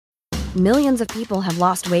Millions of people have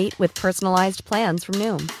lost weight with personalized plans from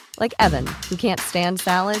Noom. Like Evan, who can't stand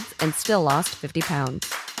salads and still lost 50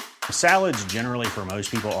 pounds. Salads generally for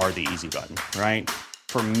most people are the easy button, right?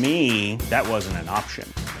 For me, that wasn't an option.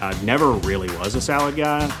 I never really was a salad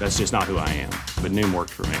guy. That's just not who I am. But Noom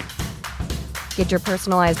worked for me. Get your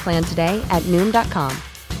personalized plan today at Noom.com.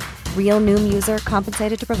 Real Noom user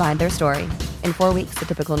compensated to provide their story. In 4 weeks, the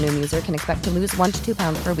typical Noom user can expect to lose 1 to 2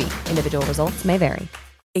 pounds per week. Individual results may vary.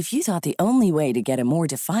 If you thought the only way to get a more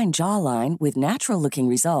defined jawline with natural-looking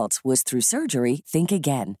results was through surgery, think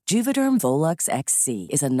again. Juvederm Volux XC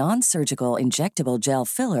is a non-surgical injectable gel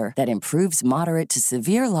filler that improves moderate to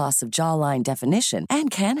severe loss of jawline definition and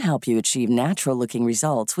can help you achieve natural-looking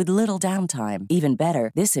results with little downtime. Even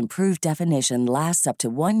better, this improved definition lasts up to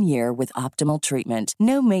 1 year with optimal treatment.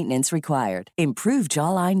 No maintenance required. Improve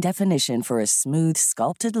jawline definition for a smooth,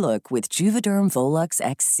 sculpted look with Juvederm Volux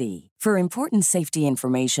XC. For important safety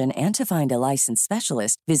information and to find a licensed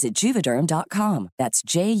specialist, visit Juvederm.com. That's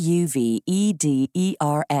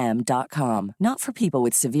JUVEDERM.com. Not for people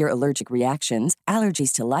with severe allergic reactions,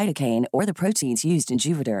 allergies to lidocaine, or the proteins used in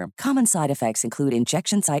Juvederm. Common side effects include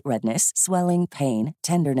injection site redness, swelling, pain,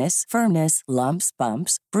 tenderness, firmness, lumps,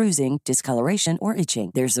 bumps, bruising, discoloration, or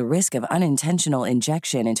itching. There's a risk of unintentional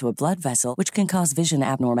injection into a blood vessel, which can cause vision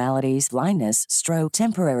abnormalities, blindness, stroke,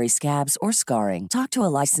 temporary scabs, or scarring. Talk to a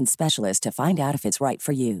licensed specialist to find out if it's right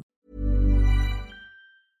for you.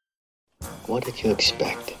 What did you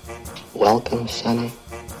expect? Welcome, Sonny.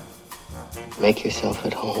 Make yourself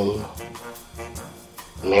at home.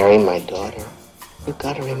 Marry my daughter. You've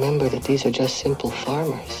got to remember that these are just simple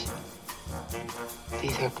farmers.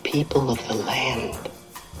 These are people of the land.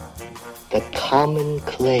 The common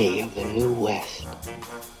clay of the New West.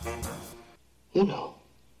 You know.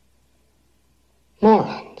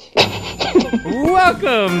 Morons.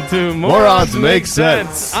 Welcome to Morons Make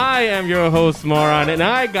Sense. I am your host, Moron, and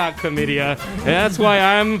I got chlamydia, and that's why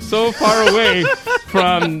I'm so far away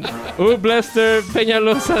from Ublester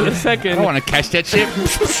Peñalosa II. I don't want to catch that shit.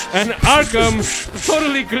 And Arkham,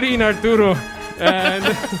 totally clean Arturo. And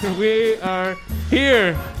we are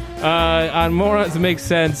here on Morons Make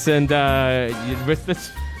Sense, and with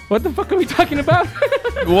this, what the fuck are we talking about?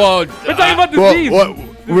 Well, we're talking about disease.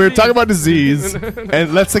 We're talking about disease,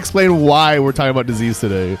 and let's explain why we're talking about disease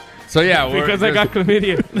today. So yeah, because I got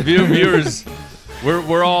chlamydia. Viewers,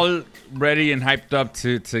 we're all ready and hyped up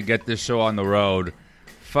to get this show on the road.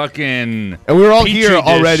 Fucking, and we were all here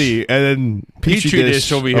already, and then Petri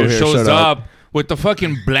Dish over here shows up with the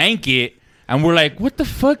fucking blanket, and we're like, what the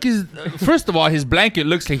fuck is? First of all, his blanket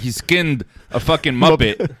looks like he skinned a fucking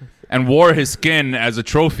Muppet and wore his skin as a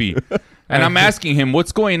trophy. And I'm asking him,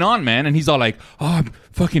 what's going on, man? And he's all like, I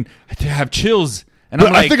have chills. And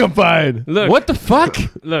I'm like, I think I'm fine. Look, what the fuck?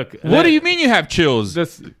 Look. What do you mean you have chills?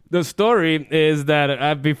 The story is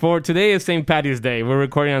that before today is St. Patty's Day. We're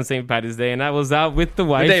recording on St. Patty's Day, and I was out with the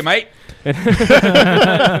wife. Good day, mate.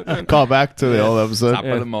 Call back to the old episode. Top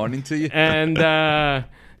of the morning to you. And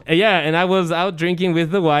and I was out drinking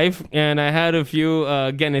with the wife, and I had a few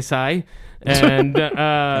Genesai. And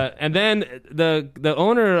then the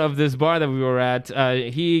owner of this bar that we were at,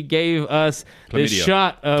 he gave us this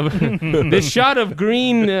shot of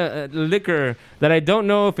green liquor that I don't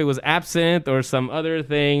know if it was absinthe or some other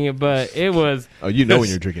thing, but it was. Oh, you know when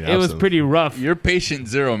you're drinking absinthe. It was pretty rough. You're patient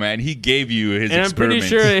zero, man. He gave you his and experiment. I'm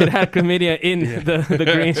pretty sure it had chlamydia in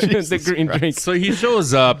the green drink. So he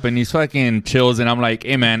shows up and he's fucking chills, and I'm like,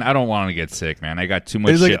 hey man, I don't want to get sick, man. I got too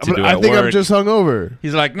much shit to do at work. I think I'm just hungover.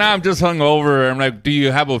 He's like, nah, I'm just hungover. I'm like, do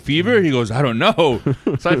you have a fever? He goes, I don't know.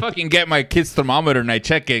 So I fucking get my kid's thermometer and I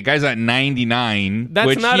check it. Guy's at 99.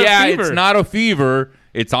 That's not a fever. It's not a fever.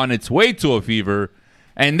 It's on its way to a fever.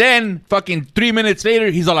 And then fucking 3 minutes later,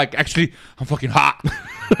 he's all like, actually, I'm fucking hot.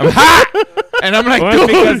 I'm hot. And I'm like,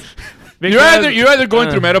 dude, you're either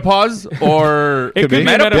going through menopause or it could be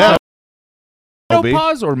menopause.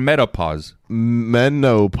 Menopause or menopause?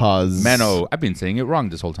 Menopause. I've been saying it wrong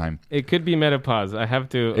this whole time. It could be menopause. I have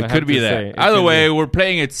to. It could be that. Either way, we're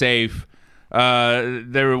playing it safe.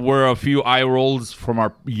 There were a few eye rolls from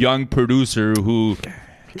our young producer who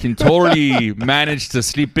can totally manage to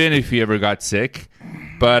sleep in if he ever got sick.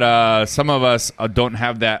 But some of us don't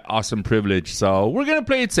have that awesome privilege. So we're going to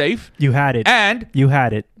play it safe. You had it. And you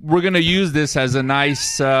had it. We're going to use this as a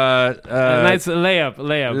nice a nice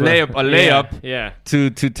layup. Yeah. To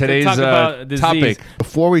today's topic.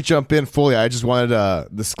 Before we jump in fully, I just wanted a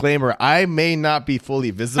disclaimer. I may not be fully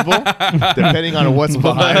visible depending on what's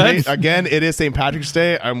behind me. Again, it is St. Patrick's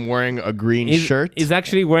Day. I'm wearing a green shirt. He's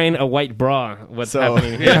actually wearing a white bra. What's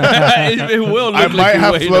happening here? It will look I might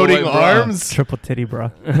have floating arms. Triple titty bra.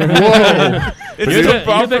 Rico. Whoa. You're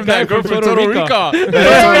the guy from Puerto Rico.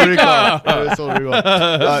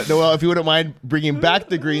 No, well, if you wouldn't mind bringing back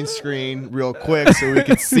the green screen real quick so we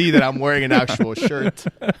can see that I'm wearing an actual shirt.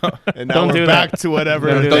 And now we're back to whatever.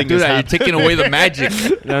 Don't do that. You're taking away the magic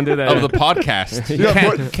Don't do that. of the podcast. You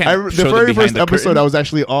can't the show very first the episode curtain. I was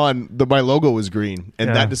actually on, my logo was green, and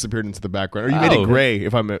that disappeared into the background. Or you made it gray,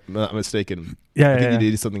 if I'm not mistaken. I think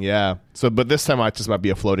you did something, So, but this time I just might be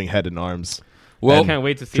a floating head and arms. Well, I can't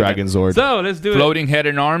wait to see Dragon that. Zord. So let's do Floating head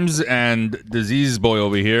and arms and disease boy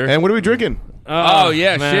over here. And what are we drinking?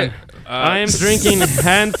 Shit. I am drinking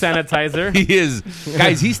hand sanitizer. He is.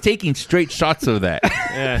 Guys, he's taking straight shots of that.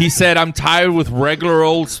 Yeah. He said, I'm tired with regular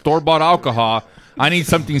old store-bought alcohol. I need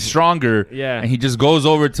something stronger. Yeah. And he just goes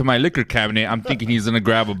over to my liquor cabinet. I'm thinking he's going to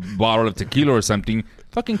grab a bottle of tequila or something.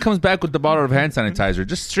 Fucking comes back with the bottle of hand sanitizer.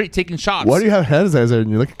 Just straight taking shots. Why do you have hand sanitizer in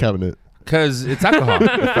your liquor cabinet? Because it's alcohol.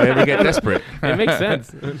 If I ever get desperate. It makes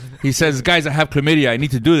sense. He says, guys, I have chlamydia. I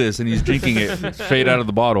need to do this. And he's drinking it straight out of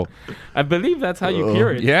the bottle. I believe that's how you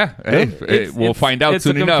cure it. Yeah. We'll find out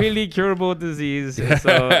soon enough. It's a completely curable disease.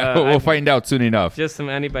 So, we'll find out soon enough. Just some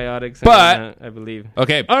antibiotics. But, I believe.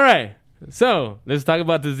 Okay. All right. So let's talk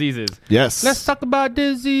about diseases. Yes. Let's talk about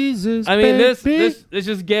diseases. I mean, baby. let's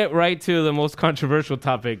just get right to the most controversial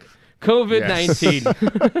topic. COVID-19.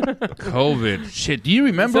 COVID. Shit. Do you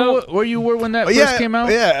remember where you were when that first came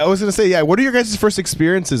out? Yeah, I was going to say, what are your guys' first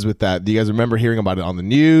experiences with that? Do you guys remember hearing about it on the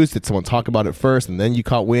news? Did someone talk about it first and then you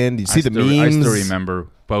caught wind? Did you see the memes? I still remember.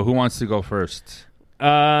 But who wants to go first?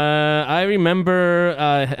 I remember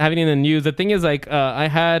having in the news. The thing is, I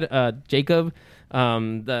had Jacob.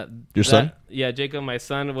 Your son? Yeah, Jacob, my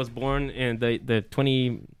son, was born in the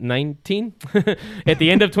 2019, at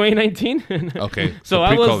the end of 2019. Okay, so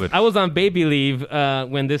I was on baby leave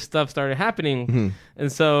when this stuff started happening,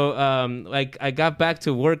 and so I got back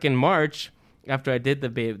to work in March after I did the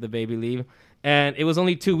baby leave, and it was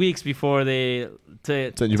only 2 weeks before they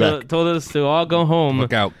told us to all go home.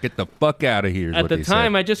 Look out! Get the fuck out of here! At the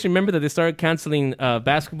time, I just remember that they started canceling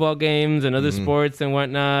basketball games and other sports and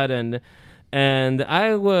whatnot, and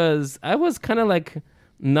I was kind of like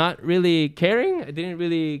not really caring. I didn't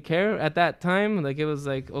really care at that time. Like it was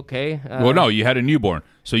like, okay. Well, no, you had a newborn.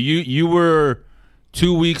 So you were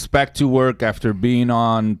 2 weeks back to work after being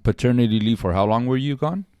on paternity leave. For how long were you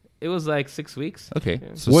gone? It was like 6 weeks. Okay. Yeah.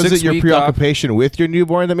 So was it your preoccupation with your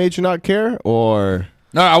newborn that made you not care, or?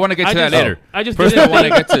 No, I want to get to that later. I just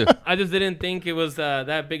didn't think it was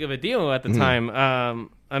that big of a deal at the time.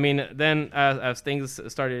 I mean, then as things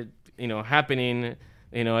started happening,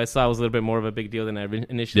 I saw it was a little bit more of a big deal than I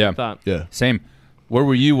initially thought. Yeah. Same. Where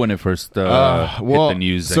were you when it first hit the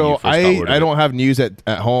news? So I don't have news at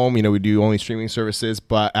home. We do only streaming services.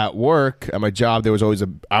 But at work, at my job, there was always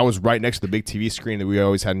I was right next to the big TV screen that we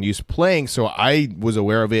always had news playing. So I was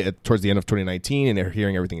aware of it towards the end of 2019, and they're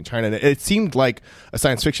hearing everything in China. And it seemed like a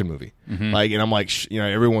science fiction movie. And I'm like,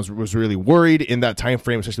 everyone was really worried in that time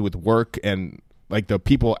frame, especially with work and. Like the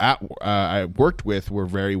people I worked with were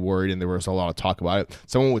very worried, and there was a lot of talk about it.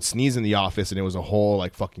 Someone would sneeze in the office, and it was a whole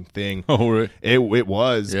fucking thing. Oh, really? It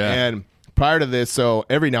was. Yeah. And prior to this, so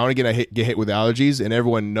every now and again I get hit with allergies, and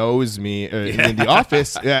everyone knows me in the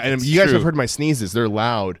office. Yeah, and you guys have heard my sneezes; they're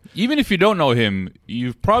loud. Even if you don't know him,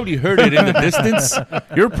 you've probably heard it in the distance.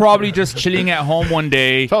 You're probably just chilling at home one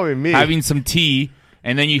day, probably me, having some tea.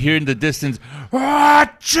 And then you hear in the distance,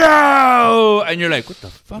 Achoo! And you're like, what the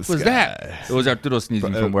fuck was that? It was Arturo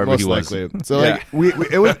sneezing from wherever he was. So it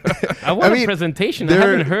was. I want a presentation. I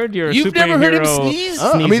haven't heard your. You've never heard him sneeze?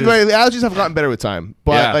 I mean, my allergies have gotten better with time,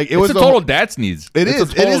 but it was a total dad sneeze. It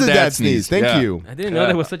is a dad sneeze. Thank you. I didn't know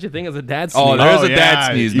there was such a thing as a dad sneeze. Oh, there's a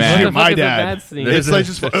dad sneeze, man. My dad. It's like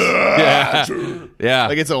just yeah,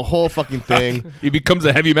 like it's a whole fucking thing. He becomes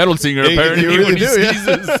a heavy metal singer apparently when he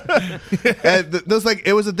sneezes. And those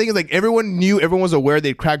it was a thing. Like everyone knew, everyone was aware.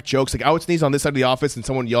 They'd crack jokes. Like I would sneeze on this side of the office, and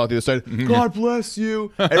someone yelled at the other side, "God bless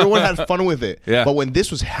you." Everyone had fun with it. Yeah. But when this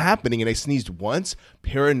was happening, and I sneezed once,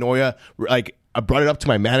 paranoia. Like I brought it up to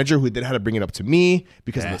my manager, who then had to bring it up to me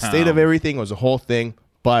because of the state of everything. It was a whole thing.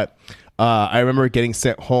 But I remember getting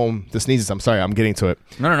sent home. The sneezes. I'm sorry. I'm getting to it.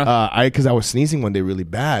 No. Because I was sneezing one day really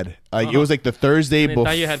bad. It was like the Thursday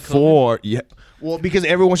before. You had COVID? Yeah. Well, because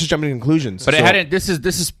everyone's just jumping to conclusions. But it hadn't. This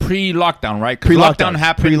is pre-lockdown, right? Pre-lockdown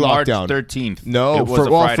happened March 13th. No,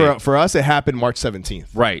 for us it happened March 17th.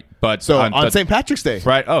 Right, but so on St. Patrick's Day,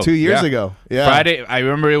 right? 2 years ago. Yeah, Friday. I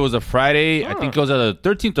remember it was a Friday. I think it was the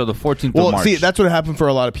 13th or the 14th of March. Well, see, that's what happened for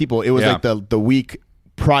a lot of people. It was like the week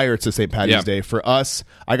prior to St. Paddy's Day. For us,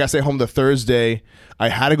 I got sent home the Thursday. I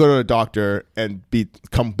had to go to a doctor and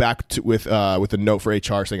come back with a note for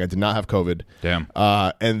HR saying I did not have COVID. Damn.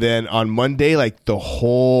 And then on Monday, like the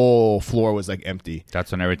whole floor was like empty.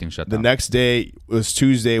 That's when everything shut The down. next day was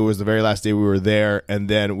Tuesday, was the very last day we were there, and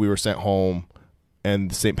then we were sent home,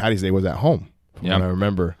 and St. Paddy's Day was at home. From what I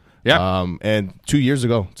remember. Yeah. And 2 years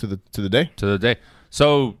ago to the day.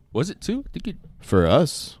 So was it 2? I think it. For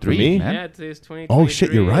us, 3, for me, man. Yeah, today's 2023. Oh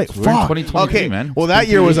shit, you're right. We're in Fuck. 2023, Okay, man. well It's that been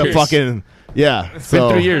year 3 was a years. fucking It's so,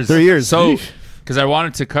 been 3 years. 3 years. So, Yeesh. because I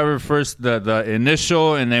wanted to cover first the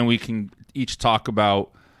initial, and then we can each talk about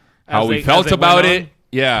how we felt about it.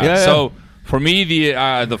 Yeah. So for me,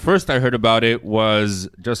 the first I heard about it was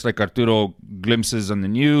just like Arturo, glimpses on the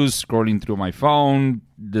news, scrolling through my phone.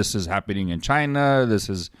 This is happening in China. This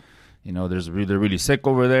is, they're really sick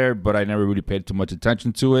over there, but I never really paid too much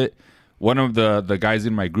attention to it. One of the guys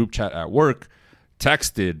in my group chat at work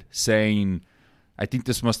texted saying, I think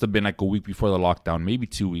this must have been like a week before the lockdown, maybe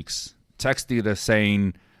 2 weeks. Texted us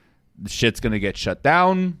saying the shit's gonna get shut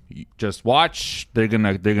down. Just watch. They're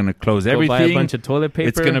gonna close everything. Buy a bunch of toilet paper.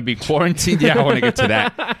 It's gonna be quarantined. Yeah, I want to get to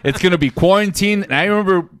that. It's gonna be quarantined. And I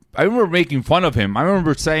remember making fun of him. I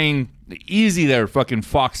remember saying, easy there, fucking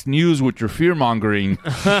Fox News with your fear mongering.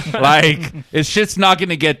 Like, it's shit's not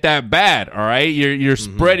gonna get that bad. All right, you're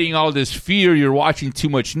spreading all this fear. You're watching too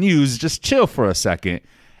much news. Just chill for a second.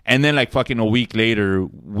 And then, like, fucking a week later,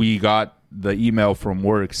 we got the email from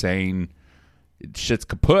work saying shit's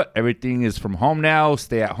kaput. Everything is from home now.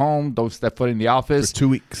 Stay at home. Don't step foot in the office. For 2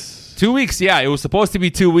 weeks. 2 weeks, yeah. It was supposed to be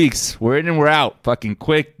 2 weeks. We're in and we're out. Fucking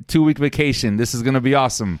quick 2-week vacation. This is gonna be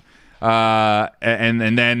awesome.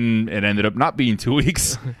 And then it ended up not being 2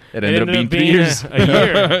 weeks. It ended up being 3 years. A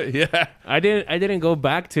year. Yeah. I didn't go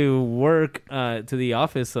back to work to the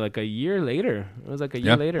office like a year later. It was like a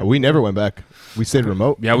year later. We never went back. We stayed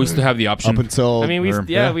remote. Yeah, we still have the option. Up until I mean,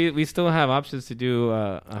 we still have options to do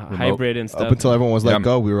hybrid and stuff. up until everyone was let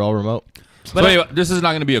go, we were all remote. So anyway, this is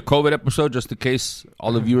not going to be a COVID episode, just in case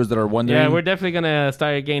all the viewers that are wondering. Yeah, we're definitely gonna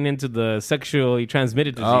start getting into the sexually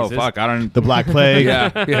transmitted diseases. Oh fuck! I don't. The Black Plague.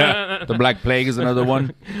 yeah. The Black Plague is another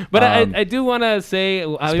one. But I do want to say I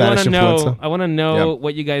want to influenza. know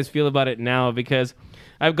what you guys feel about it now, because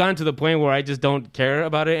I've gotten to the point where I just don't care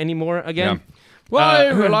about it anymore again. Yeah.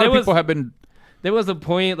 Well, a lot of people have been. There was a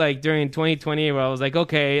point like during 2020 where I was like,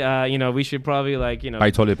 okay, we should probably buy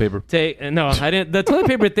toilet paper. No, I didn't. The toilet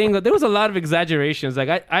paper thing, there was a lot of exaggerations.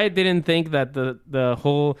 Like I didn't think that the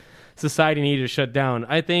whole society needed to shut down.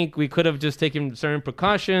 I think we could have just taken certain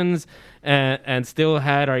precautions and still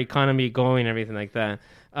had our economy going and everything like that.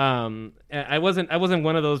 I wasn't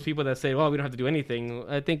one of those people that say, well, we don't have to do anything.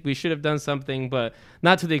 I think we should have done something, but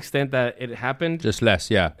not to the extent that it happened. Just less,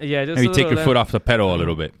 yeah. Yeah, just maybe take your foot off the pedal a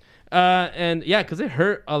little bit. And yeah, because it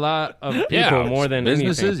hurt a lot of people more than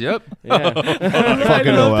businesses. Anything. Yep. Yeah.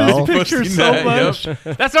 Fucking Noel. Picture so much. Yep.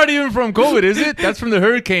 That's not even from COVID, is it? That's from the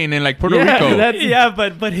hurricane in like Puerto Rico.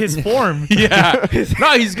 But his form. Yeah.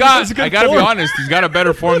 No, he's got. I gotta be honest. He's got a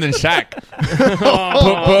better form than Shaq.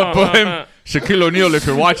 Put him. Shaquille O'Neal, if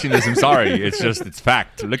you're watching this, I'm sorry. It's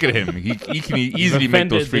fact. Look at him. He can easily make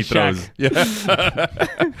those free throws. Yeah.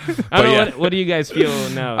 I don't know, what do you guys feel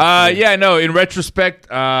now? In retrospect,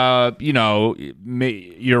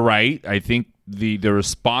 you're right. I think the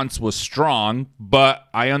response was strong, but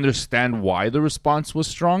I understand why the response was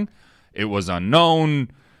strong. It was unknown.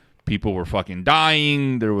 People were fucking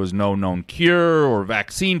dying. There was no known cure or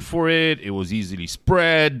vaccine for it. It was easily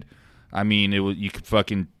spread. I mean, you could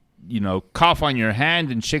fucking cough on your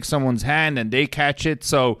hand and shake someone's hand and they catch it.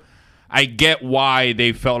 So I get why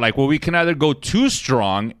they felt like, well, we can either go too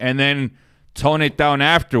strong and then tone it down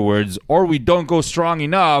afterwards, or we don't go strong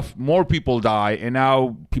enough, more people die, and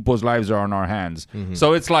now people's lives are on our hands. Mm-hmm.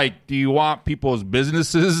 So it's like, do you want people's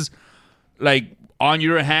businesses like on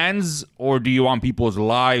your hands, or do you want people's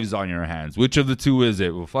lives on your hands? Which of the two is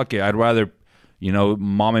it? Well, fuck it. I'd rather,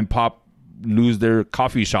 mom and pop lose their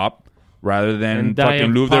coffee shop rather than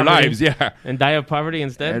fucking lose their lives. Yeah. And die of poverty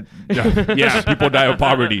instead? Yeah, people die of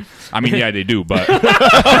poverty. I mean, yeah, they do, but...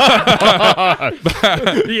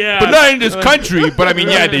 yeah. But not in this country. But I mean,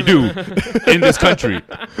 yeah, they do in this country.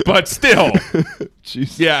 But still.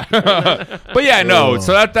 Jeez. Yeah. But yeah, no.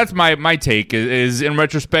 So that's my take is in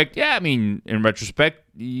retrospect. Yeah, I mean, in retrospect,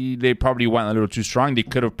 they probably went a little too strong. They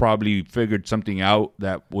could have probably figured something out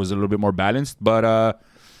that was a little bit more balanced. But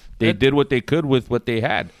they did what they could with what they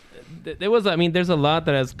had. There's a lot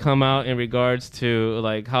that has come out in regards to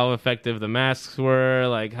like how effective the masks were,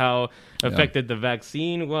 like how effective the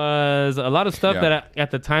vaccine was. A lot of stuff that at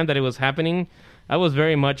the time that it was happening, I was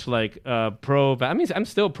very much like pro. I mean, I'm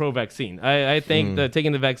still pro vaccine. I think that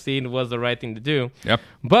taking the vaccine was the right thing to do. Yep.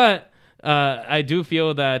 But I do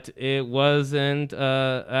feel that it wasn't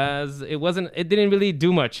it didn't really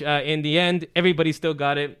do much. In the end, everybody still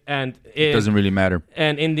got it, and It doesn't really matter.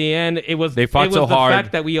 And in the end, it was They fought it was so the hard.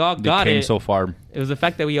 fact that we all got They came it. so far. It was the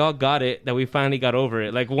fact that we all got it that we finally got over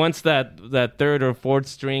it. Like once that third or fourth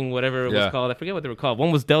string, whatever it was called, I forget what they were called.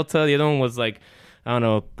 One was Delta, the other one was like, I don't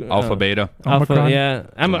know, Alpha, Beta. Omicron.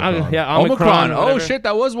 Omicron. Oh, shit,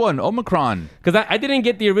 that was one. Omicron. Because I didn't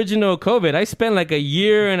get the original COVID. I spent like a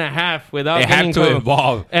year and a half without It getting had to COVID.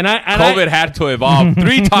 evolve. COVID COVID had to evolve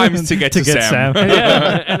 3 times to get to Sam.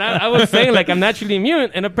 Yeah, and I was saying like I'm naturally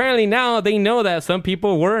immune, and apparently now they know that some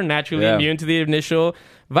people were naturally immune to the initial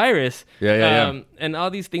virus. Yeah. And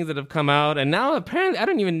all these things that have come out, and now apparently I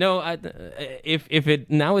don't even know if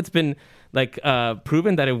it's been like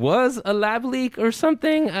proven that it was a lab leak or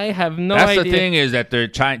something. I have no idea. That's the thing is that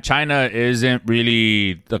China isn't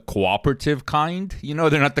really the cooperative kind. You know,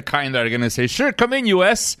 they're not the kind that are going to say, sure, come in,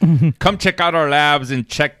 U.S. Come check out our labs and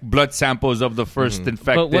check blood samples of the first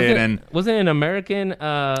infected. But wasn't it an American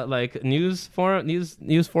like news forum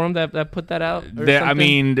that put that out? I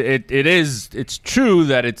mean, it's true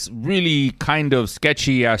that it's really kind of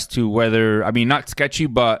sketchy as to whether, I mean, not sketchy,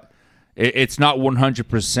 but it's not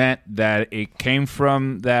 100% that it came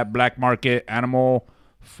from that black market animal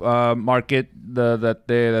market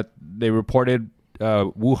that they reported.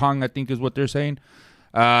 Wuhan, I think, is what they're saying.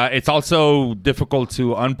 It's also difficult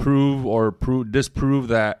to unprove or disprove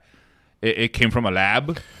that it came from a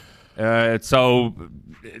lab. I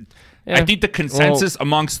think the consensus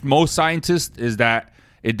amongst most scientists is that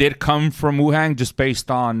it did come from Wuhan, just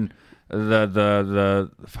based on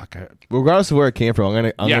the fuck. Regardless of where it came from,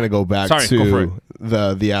 I'm gonna go back Go to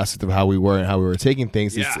the aspect of how we were and how we were taking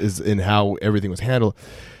things is in how everything was handled.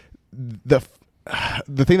 The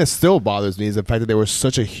thing that still bothers me is the fact that there was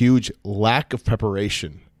such a huge lack of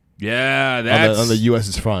preparation. Yeah, that's on the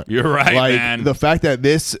U.S.'s front. You're right, like, man. The fact that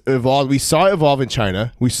this evolved, we saw it evolve in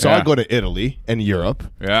China. We saw it go to Italy and Europe.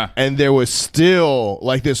 Yeah. And there was still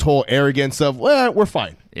like this whole arrogance of, well, we're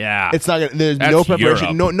fine. Yeah. It's not gonna, there's That's no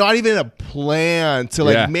preparation, Europe. not even a plan to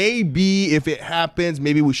like maybe if it happens,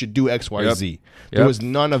 maybe we should do X, Y, Z. There was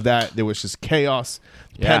none of that. There was just chaos,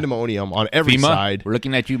 pandemonium on every FEMA, side. we're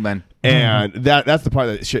looking at you, man. And that's the part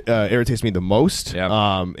that irritates me the most.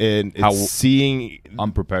 Yeah. And it's seeing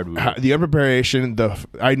Unprepared we were. the unpreparation.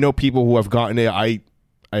 I know people who have gotten it. I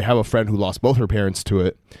have a friend who lost both her parents to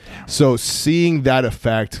it. Damn. So seeing that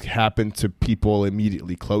effect happen to people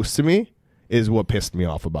immediately close to me is what pissed me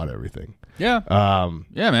off about everything. Yeah.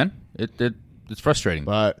 Yeah, man. It's frustrating.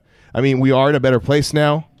 But I mean, we are in a better place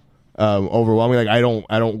now. Overwhelming. Like I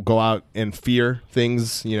don't go out and fear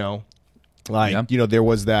things. You know, like there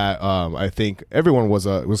was that. I think everyone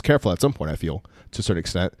was careful at some point. I feel to a certain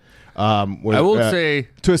extent. I will say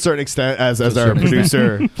to a certain extent, as our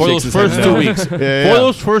producer for those first 2 weeks. For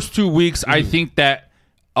those first 2 weeks, I think that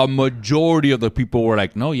a majority of the people were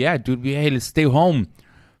like, "No, yeah, dude, let's stay home."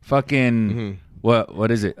 Fucking what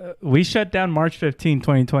is it? We shut down March 15,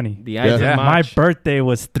 2020. The Ides of My March. birthday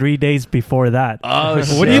was 3 days before that. Oh,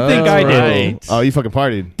 what do you think I did? Oh, you fucking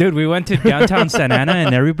partied. Dude, we went to downtown Santa Ana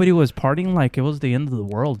and everybody was partying like it was the end of the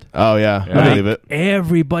world. Oh, yeah. I believe it.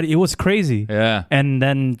 Everybody. It was crazy. Yeah. And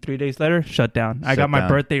then 3 days later, shut down. I got my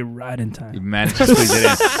birthday right in time. You managed to squeeze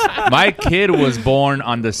it in. My kid was born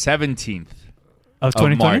on the 17th of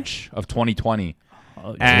 2020? March of 2020.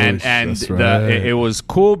 Oh, and that's right. it was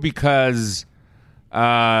cool because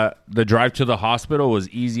the drive to the hospital was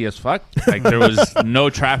easy as fuck. Like there was no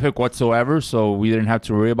traffic whatsoever, so we didn't have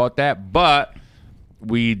to worry about that. But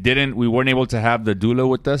we weren't able to have the doula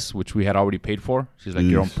with us, which we had already paid for. She's like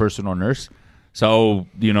your own personal nurse. So,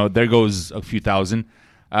 there goes a few thousand.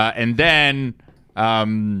 And then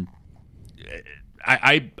I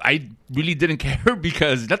really didn't care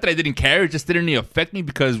because, not that I didn't care, it just didn't really affect me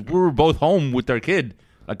because we were both home with our kid,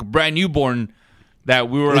 like a brand newborn.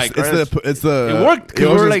 That we were it worked. We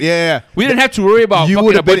were like, we didn't have to worry about you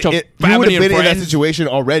would have been in that situation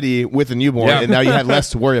already with a newborn, and now you had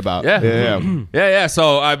less to worry about. Yeah.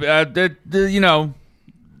 So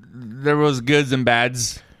there was goods and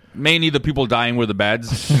bads. Mainly the people dying were the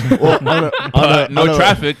bads. No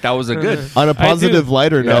traffic. That was a good. On a positive,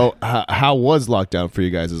 lighter note, how was lockdown for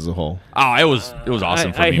you guys as a whole? Oh, it was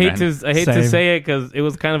awesome for me, man. I hate to say it because it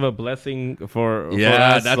was kind of a blessing for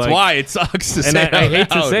us. That's why it sucks to say. And I hate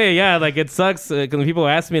to say it, like it sucks because when people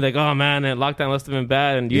ask me like, "Oh man, that lockdown must have been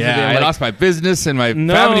bad." And usually I lost my business and my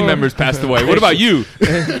family members passed away. What about you?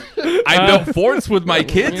 I built forts with my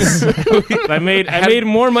kids. I made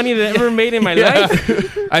more money than I ever made in my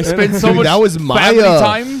life. I spent so much that was family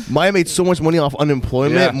time. Maya made so much money off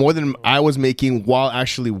unemployment, Yeah. more than I was making while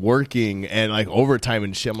actually working and like overtime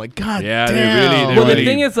and shit. I'm like, God Yeah, damn. they Well, the really-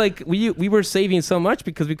 thing is, like, we were saving so much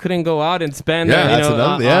because we couldn't go out and spend, Yeah, you that's know,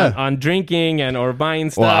 another- yeah. on drinking or buying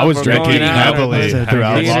stuff. Well, I was or drinking going out heavily or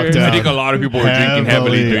throughout theaters. lockdown. I think a lot of people were drinking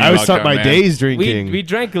heavily during I would lockdown, start my man. days drinking. We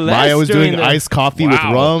drank less. Maya was during doing the- iced coffee with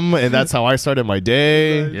Wow. rum, and that's how I started my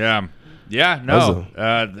day. Yeah, no,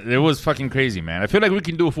 it was fucking crazy, man. I feel like we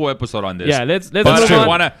can do a full episode on this. Yeah, let's But move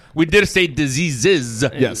I on. we did say diseases.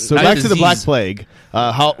 Yes. So Not back to the Black disease. Plague.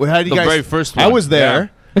 How did you The guys? very first I one. was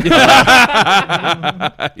there.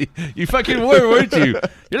 You fucking were, weren't you?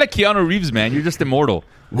 You're like Keanu Reeves, man. You're just immortal.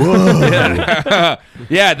 Whoa.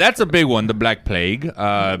 Yeah, that's a big one. The Black Plague.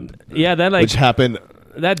 Yeah, that like Which happened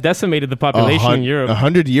that decimated the population in Europe.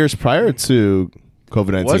 100 years prior to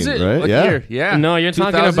COVID-19, Was it? right? What yeah. year? Yeah. No, you're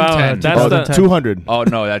talking about 2010. that's Oh, the 200. Oh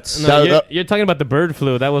no, that's. no, that- you're talking about the bird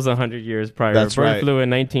flu. That was 100 years prior. That's bird right. flu in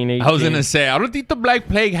 1918. I was gonna say I don't think the Black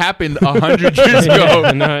Plague happened 100 years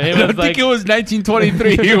ago. No, it I was don't like think it was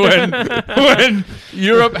 1923 when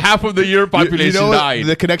Europe, half of the Europe population you know what? died.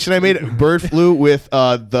 The connection I made: bird flu with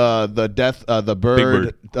the death, the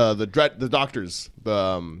bird, the doctors,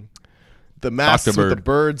 the masks Dr. with the Bird.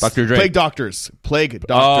 birds, Dr. Dre. plague doctors.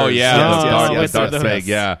 Oh yeah, yes, Dark yes. Plague.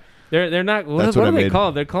 Yeah. they're not. What, That's what what are I they made.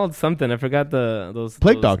 called? They're called something. I forgot those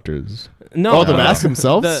Plague those- doctors. No, Oh, the masks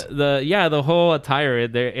themselves? The whole attire.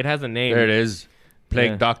 It has a name. There it is.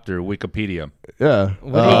 Plague Yeah. Doctor, Wikipedia. Yeah.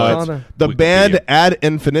 What do you call them? The Wikipedia. band Ad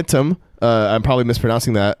Infinitum. I'm probably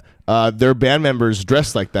mispronouncing that. Their band members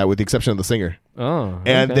dressed like that, with the exception of the singer, Oh,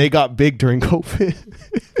 and okay. they got big during COVID.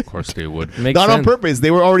 Of course they would. Makes Not on sense. purpose.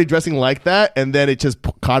 They were already dressing like that, and then it just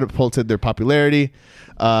catapulted their popularity.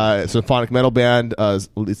 Symphonic metal band.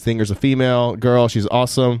 Lead singer's a female girl. She's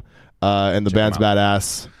awesome, and the band's 'em out.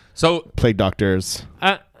 badass. So Plague doctors.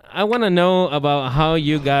 I want to know about how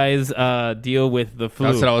you guys deal with the flu.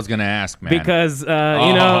 that's what I was gonna ask, man. Because you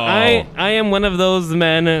know, I am one of those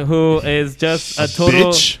men who is just a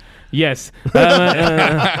total Bitch. Yes,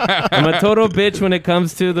 I'm a total bitch when it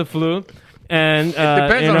comes to the flu, and it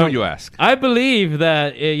depends you on know, who you ask. I believe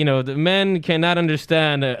that you know the men cannot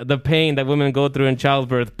understand the pain that women go through in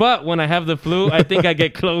childbirth. But when I have the flu, I think I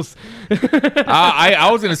get close. I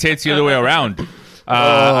was gonna say it's the other way around.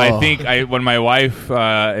 I think when my wife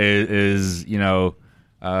is you know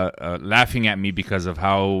laughing at me because of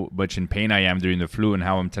how much in pain I am during the flu and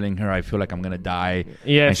how I'm telling her I feel like I'm gonna die.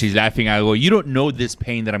 Yes. And she's laughing. I go, you don't know this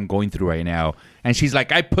pain that I'm going through right now. And she's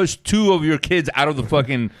like, I pushed 2 of your kids out of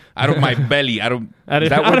my belly. Is that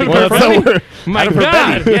out what of they her call belly? it? My Out of her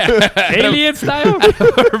God, belly. Yeah. alien style.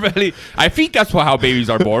 Her belly. I think that's how babies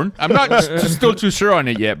are born. I'm not still too sure on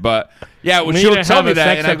it yet, but yeah, We she'll need to tell have me a that,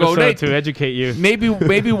 sex and I go, episode "Nate, to educate you.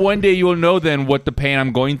 maybe one day you'll know then what the pain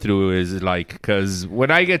I'm going through is like. Because when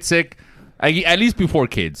I get sick, at least before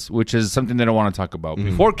kids, which is something that I want to talk about.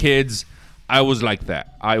 Before kids, I was like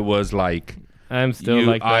that. I was like, I'm still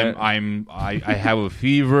like that. I have a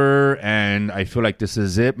fever and I feel like this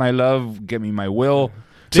is it, my love. Get me my will.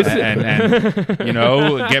 And you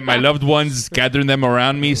know, get my loved ones, gathering them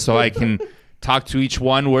around me so I can talk to each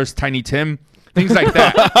one. Where's Tiny Tim? Things like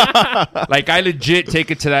that. Like I legit take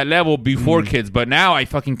it to that level before kids, but now I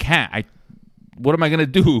fucking can't. What am I gonna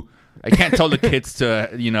do? I can't tell the kids to,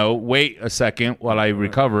 you know, wait a second while I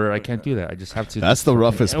recover. I can't do that. I just have to. That's the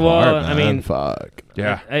roughest Well, part, I man. mean- Fuck.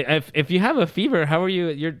 Yeah. If you have a fever, how are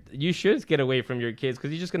you? You should get away from your kids because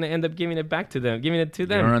you're just gonna end up giving it back to them, giving it to You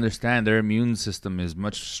don't them. understand. Their immune system is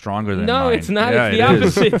much stronger than No, mine. it's not. Yeah,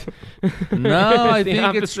 It's it is. the opposite. No, I It's the think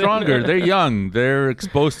opposite. it's stronger. They're young. They're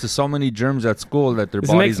exposed to so many germs at school that their This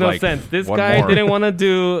body's makes no like, sense. This "One guy more." didn't want to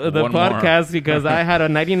do the One more. podcast because I had a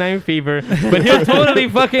 99 fever, but he'll totally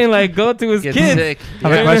fucking like go to his Get kids. sick. I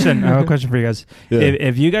have a question. I have a question for you guys. Yeah.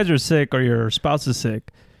 If you guys are sick or your spouse is sick,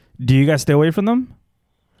 do you guys stay away from them?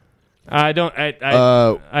 I don't.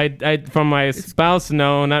 I from my spouse,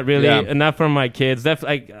 no, not really. Yeah. Not from my kids.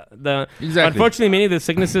 Exactly. Unfortunately, many of the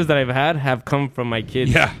sicknesses that I've had have come from my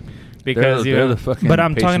kids. Yeah. because they're the fucking But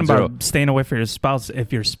I'm talking patient about zero. staying away from your spouse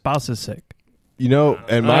if your spouse is sick. You know,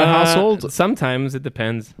 in my household, sometimes it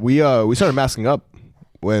depends. we started masking up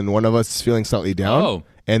when one of us is feeling slightly down. Oh.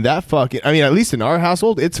 And that fucking, I mean, at least in our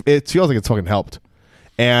household, it feels like it's fucking helped.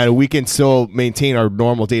 And we can still maintain our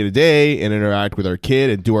normal day to day and interact with our kid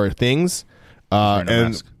and do our things. Wearing a And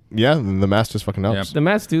mask. yeah, the mask just fucking helps. Yep. The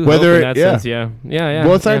masks do Whether- help in that yeah. sense. Yeah.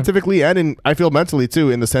 Both scientifically and I feel mentally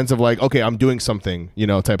too, in the sense of like, okay, I'm doing something,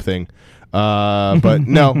 type thing. But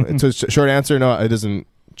no, it's a short answer. No, it doesn't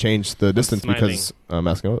change the distance smiling. because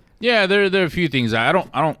masking up. Yeah, there are a few things. I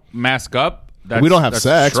don't mask up. We don't have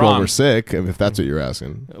sex strong. while we're sick, if that's what you're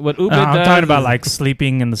asking. What Ube I'm does talking about is- like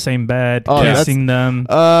sleeping in the same bed, Oh, that's- kissing them.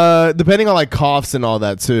 Depending on like coughs and all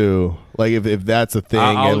that too. Like if that's a thing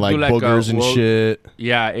I'll and like do like boogers and shit.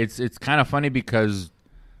 Yeah, it's kind of funny because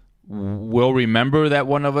we'll remember that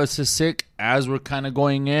one of us is sick as we're kind of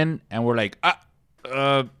going in, and we're like,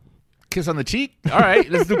 kiss on the cheek. All right,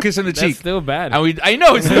 let's do kiss on the That's cheek. still bad. And I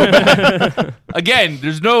know it's still bad. Again,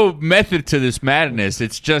 there's no method to this madness.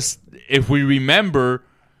 It's just if we remember,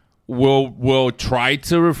 we'll try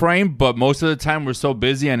to refrain, but most of the time we're so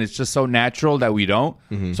busy and it's just so natural that we don't.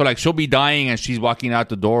 So like she'll be dying and she's walking out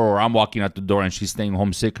the door, or I'm walking out the door and she's staying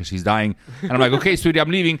home sick because she's dying, and I'm like, okay, sweetie, I'm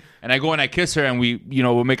leaving, and I go and I kiss her and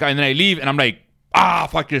we'll make, and then I leave and I'm like,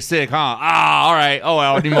 fuck, you're sick, huh? All right, oh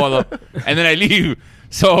well, ni modo. And then I leave.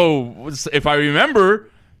 So if I remember,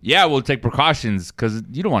 yeah, we'll take precautions because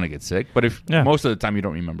you don't want to get sick. But if most of the time you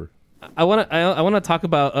don't remember. I want to talk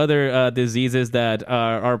about other diseases that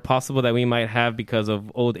are possible that we might have because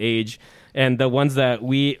of old age, and the ones that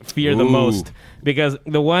we fear the most. Because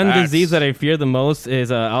the one disease that I fear the most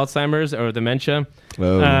is Alzheimer's or dementia.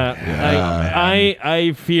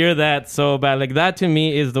 I fear that so bad. Like that to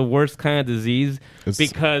me is the worst kind of disease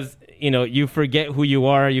because you forget who you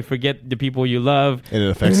are, you forget the people you love, and it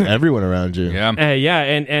affects everyone around you. And I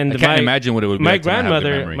can't imagine what it would be. My like to have the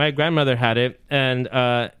grandmother, memory. my grandmother had it, and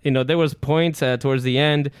there was points towards the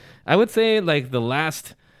end. I would say like the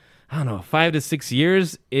last, 5 to 6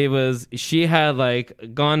 years, she had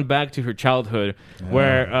like gone back to her childhood,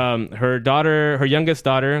 where her youngest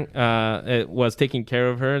daughter, was taking care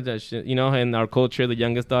of her. That in our culture, the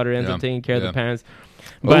youngest daughter ends up taking care of the parents.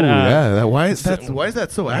 But why is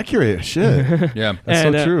that so accurate? Shit. Yeah, that's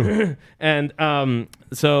so true. And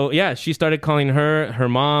she started calling her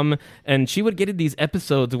mom, and she would get in these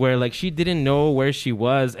episodes where like she didn't know where she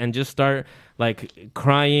was and just start like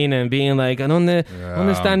crying and being like, ¿Dónde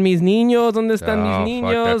están mis niños? ¿Dónde están mis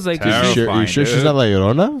niños? Like, you sure she's not La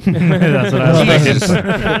Llorona? That's what I was Jesus.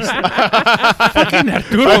 Fucking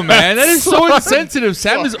Arturo, man. That is so insensitive.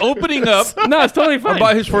 Sam is opening up no, it's totally fine.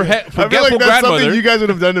 about his forgetful I feel like that's grandmother. something you guys would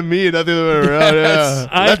have done to me, and not the other way around. Yes.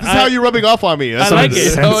 That's how you're rubbing off on me. That's I what like it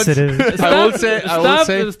is. it. sensitive. I will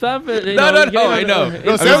say. Stop it. No, I know.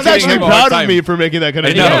 No, Sam's actually proud of me for making that kind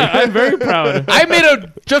of know. joke. Yeah, I'm very proud. I made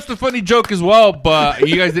just a funny joke as well, but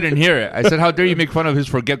you guys didn't hear it. I said, how dare you make fun of his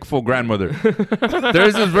forgetful grandmother?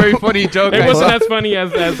 There's this very funny joke. It wasn't as funny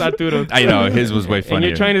as Arturo. I know, his was way And funnier.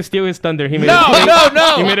 you're trying to steal his thunder. He made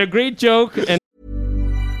No. He made a great joke. And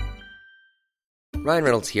Ryan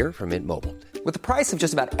Reynolds here from Mint Mobile. With the price of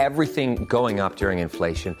just about everything going up during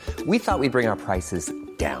inflation, we thought we'd bring our prices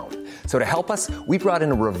down. So to help us, we brought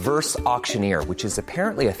in a reverse auctioneer, which is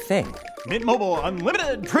apparently a thing. Mint Mobile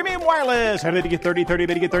Unlimited Premium Wireless. How to get 30, 30,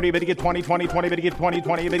 bit to get 30, bit to get 20, 20, 20, bit to get 20,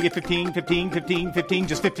 20, bit to get 15, 15, 15, 15,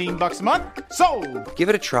 just $15 a month? Sold! Give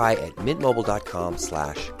it a try at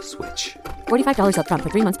mintmobile.com/switch. $45 up front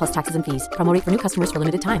for 3 months plus taxes and fees. Promo rate for new customers for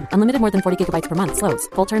limited time. Unlimited more than 40 gigabytes per month. Slows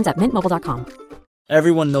full terms at mintmobile.com.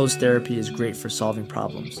 Everyone knows therapy is great for solving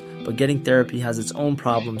problems, but getting therapy has its own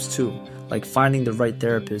problems too, like finding the right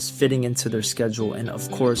therapist, fitting into their schedule, and of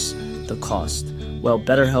course, the cost. Well,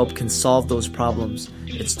 BetterHelp can solve those problems.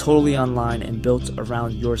 It's totally online and built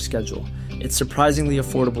around your schedule. It's surprisingly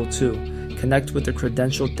affordable too. Connect with a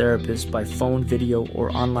credentialed therapist by phone, video,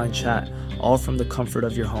 or online chat, all from the comfort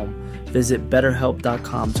of your home. Visit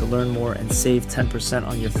BetterHelp.com to learn more and save 10%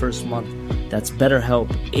 on your first month. That's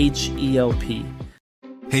BetterHelp, H-E-L-P.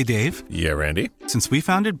 Hey, Dave. Yeah, Randy. Since we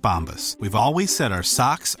founded Bombas, we've always said our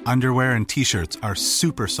socks, underwear, and T-shirts are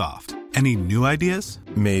super soft. Any new ideas?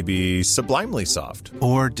 Maybe sublimely soft.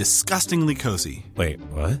 Or disgustingly cozy. Wait,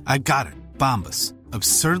 what? I got it. Bombas.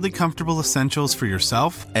 Absurdly comfortable essentials for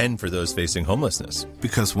yourself and for those facing homelessness.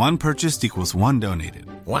 Because one purchased equals one donated.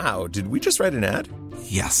 Wow, did we just write an ad?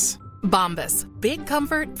 Yes. Bombas. Big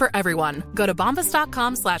comfort for everyone. Go to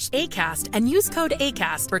bombas.com/ACAST and use code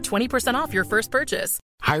ACAST for 20% off your first purchase.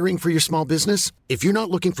 Hiring for your small business? If you're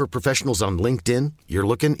not looking for professionals on LinkedIn, you're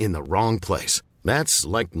looking in the wrong place. That's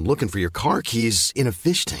like looking for your car keys in a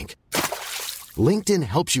fish tank. LinkedIn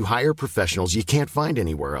helps you hire professionals you can't find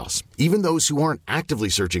anywhere else, even those who aren't actively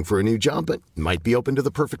searching for a new job but might be open to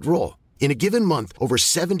the perfect role. In a given month, over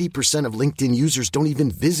 70% of LinkedIn users don't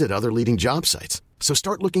even visit other leading job sites. So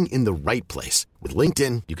start looking in the right place. With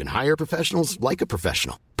LinkedIn, you can hire professionals like a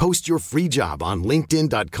professional. Post your free job on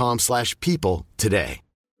linkedin.com/people today.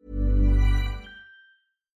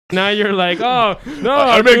 Now you're like, oh, no.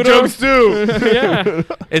 I make jokes too. Yeah.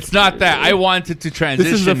 It's not that. I wanted to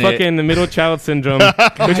transition This is the fucking middle child syndrome,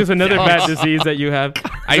 which is another bad disease that you have.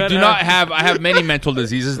 I do not have. I have many mental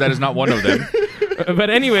diseases. That is not one of them. But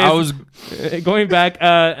anyways, I was going back.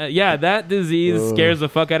 Yeah, that disease scares the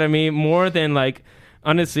fuck out of me more than like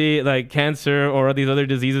honestly like cancer or these other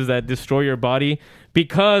diseases that destroy your body,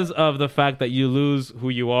 because of the fact that you lose who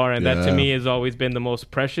you are, and that to me has always been the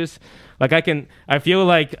most precious. Like I feel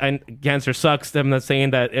like cancer sucks. I'm not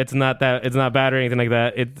saying that it's not bad or anything like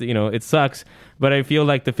that. It sucks, but I feel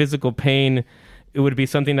like the physical pain, it would be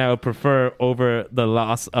something that I would prefer over the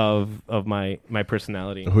loss of my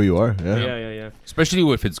personality. Who you are. Yeah. Especially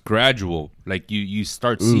if it's gradual. Like you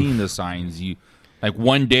start seeing the signs. You like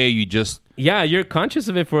one day you just you're conscious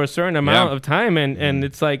of it for a certain amount of time, and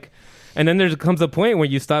it's like, and then there comes a point where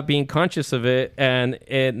you stop being conscious of it, and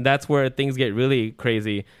that's where things get really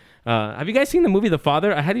crazy. Have you guys seen the movie The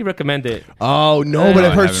Father? I highly recommend it. Oh no, but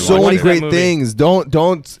I've heard so many great things. Don't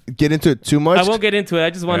get into it too much. I won't get into it.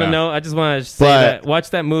 I just want to know. I just want to say that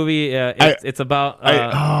watch that movie. It's about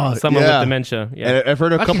someone with dementia. Yeah, I've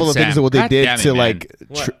heard a couple of things of what they did to like.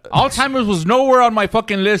 Alzheimer's was nowhere on my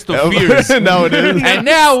fucking list of fears. No, it is. And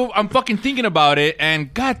now I'm fucking thinking about it,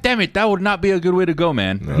 and god damn it, that would not be a good way to go,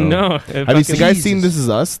 man. No. Have you guys seen This Is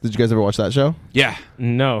Us? Did you guys ever watch that show? Yeah.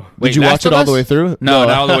 No. Did you watch it all the way through? No, not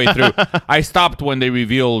all the way through. I stopped when they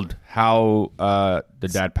revealed how the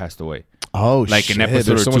dad passed away. Oh, like shit. an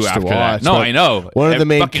episode There's or so two much after to watch. that. No, I know. One of the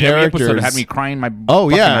main every episode characters had me crying my it's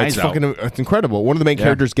eyes out. it's incredible. One of the main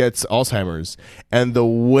characters gets Alzheimer's, and the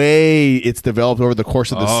way it's developed over the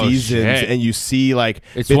course of the seasons, and you see like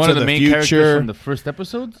it's bits one of the main future. characters from the first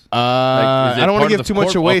episodes. I don't want to give too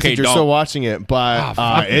much away since you're still watching it, but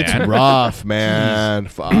it's rough, man.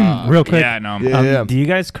 Real quick, do you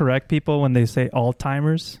guys correct people when they say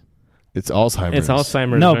Alzheimer's? It's Alzheimer's. It's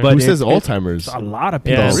Alzheimer's. No, right? but who says Alzheimer's? A lot of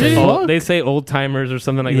people. Yeah, say they say old timers or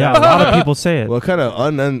something like yeah, that. a lot of people say it. What kind of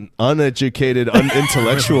uneducated,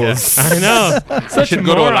 unintellectuals? I know. They should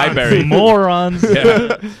go to a library. Morons.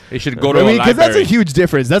 Yeah. They should go to a library. Because that's a huge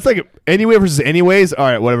difference. That's like anyway versus anyways. All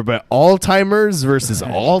right, whatever. But Alzheimer's versus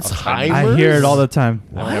Alzheimer's. I hear it all the time.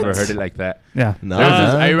 I've never heard it like that. Yeah. No.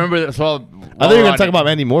 I remember that. So I thought you were going to talk about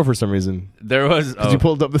Andy Moore for some reason. There was you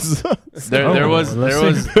pulled up this. There was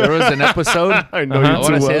an episode. I know I you want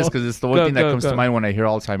too to say well. this because it's the one thing that comes to mind when I hear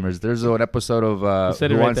Alzheimer's. There's an episode of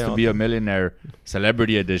Who Wants to Be a Millionaire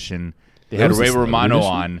Celebrity Edition. They had Ray Romano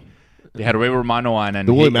on. And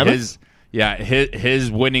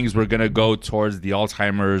his winnings were gonna go towards the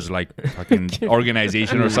Alzheimer's like fucking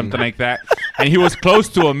organization or something like that. And he was close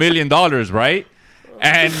to $1 million, right?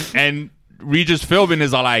 And Regis Philbin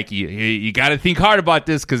is all like, you got to think hard about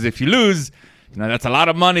this because if you lose, that's a lot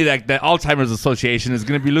of money that the Alzheimer's Association is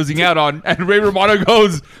going to be losing out on. And Ray Romano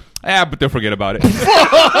goes, but they'll forget about it.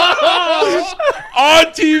 On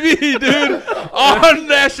TV, dude. On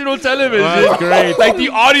national television. That's great. Like the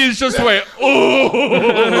audience just went,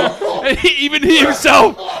 oh. And even he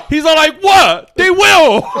himself, he's all like, what? They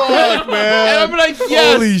will. Fuck, man. And I'm like,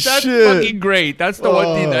 yes, Holy that's shit. fucking great. That's the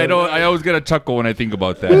one thing I always get a chuckle when I think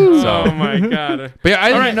about that. Oh my god. But yeah,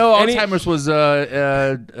 I didn't know Alzheimer's was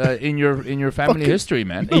in your family history,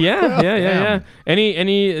 man. Yeah. Do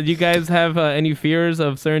you guys have any fears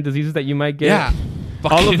of certain diseases that you might get? Yeah.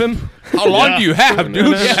 All of them? How long do you have,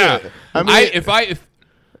 dude? Yeah. I mean,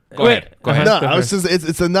 Go ahead. No, I was just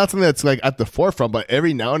it's not something that's like at the forefront, but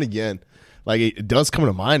every now and again, like it does come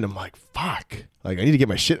to mind. I'm like, fuck, like I need to get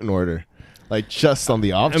my shit in order. Like just on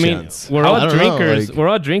the off chance. We're all drinkers. We're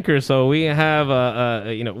all drinkers, so we have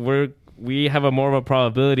we have a more of a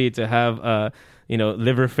probability to have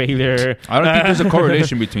liver failure. I don't think there's a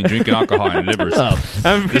correlation between drinking alcohol and livers.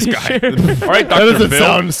 I'm pretty guy. sure. All right, Dr. That doesn't Phil.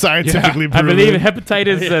 sound scientifically proven. I believe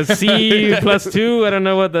hepatitis C +2. I don't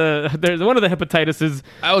know what there's one of the hepatitises.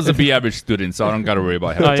 I was a B average student, so I don't got to worry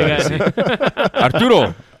about hepatitis.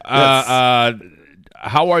 Arturo,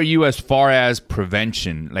 how are you as far as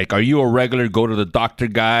prevention? Like, are you a regular go to the doctor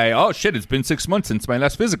guy? Oh, shit, it's been 6 months since my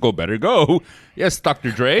last physical. Better go. Yes, Dr.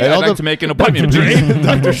 Dre. I'd like to make an appointment, please.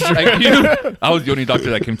 Dr. Dre. Like you, I was the only doctor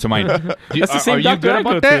that came to mind. That's the same are you doctor good I go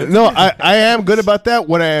about to. that? No, I am good about that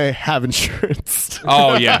when I have insurance.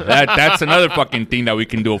 Oh, yeah. That's another fucking thing that we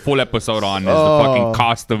can do a full episode on is the fucking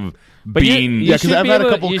cost of being... You because I've had a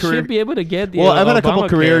couple you career... should be able to get the Well, I've had a couple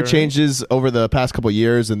career Obamacare. changes over the past couple of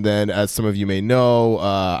years, and then, as some of you may know,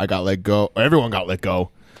 I got let go. Everyone got let go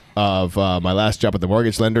of my last job at the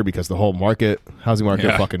mortgage lender because the whole housing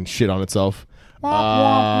market fucking shit on itself.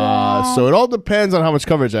 So it all depends on how much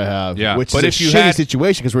coverage I have. Yeah, which but is if a you shitty had-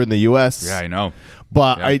 situation because we're in the U.S. Yeah, I know.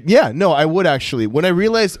 But I would actually. When I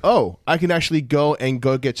realized, I can actually go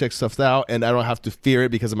get checked stuff out, and I don't have to fear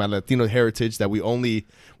it because of my Latino heritage. That we only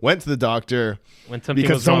went to the doctor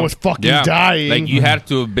because someone was fucking dying. Like you had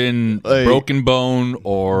to have been broken bone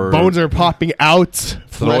or bones are popping out,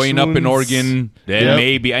 throwing up an organ. Then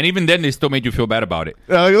maybe, and even then, they still made you feel bad about it.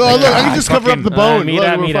 Look, I can just cover up the bone.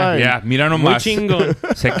 Mira. Yeah, mira nomás.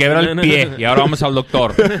 Se quebra el pie y ahora vamos al doctor.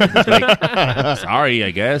 Like, sorry,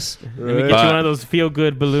 I guess. Let me get you one of those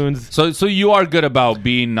feel-good balloons. So you are good about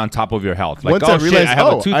being on top of your health. Like, once I realized, I have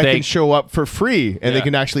a toothache. I can show up for free, and they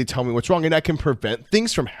can actually tell me what's wrong, and I can prevent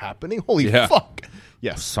things from happening. Holy fuck.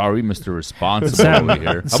 Yes. Sorry, Mr. Responsible over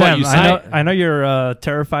here. How about you, Sam? I know you're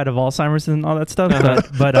terrified of Alzheimer's and all that stuff,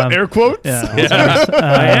 but air quotes. Yeah,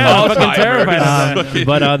 I am fucking terrified of that.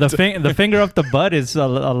 But the finger up the butt is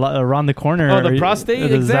around the corner. Oh, the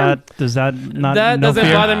prostate exam? Does that not? That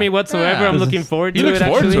doesn't bother me whatsoever. I'm looking forward to it. He looks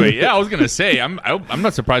forward to it. Yeah, I was gonna say I'm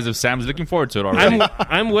not surprised if Sam's looking forward to it already.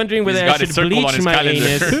 I'm wondering whether I should bleach my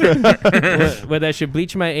anus. Whether I should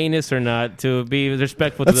bleach my anus or not to be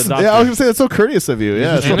respectful to the doctor. Yeah, I was gonna say that's so courteous of you.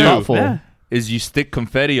 Yeah, it's so thoughtful. Yeah. Is you stick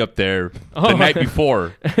confetti up there the night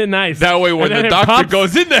before. Nice. That way when the doctor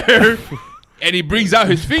goes in there and he brings out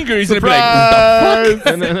his finger, he's going to be like, what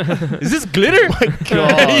the fuck? Is this glitter? Oh my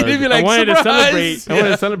God. He's gonna be like, I wanted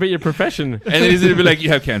to celebrate your profession. And then he's going to be like, you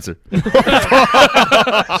have cancer. And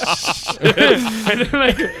then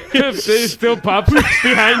like, they still pop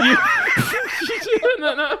behind you.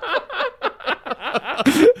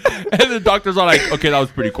 And the doctors are like, okay, that was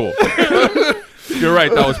pretty cool. You're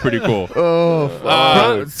right, that was pretty cool.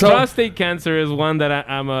 Prostate cancer is one that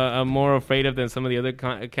I'm more afraid of than some of the other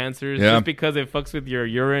cancers, just because it fucks with your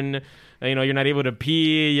urine. You're not able to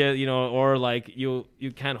pee, or like you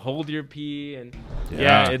can't hold your pee, and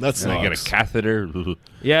that's you get a catheter.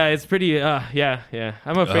 Yeah, it's pretty. I'm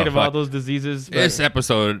afraid of all those diseases. This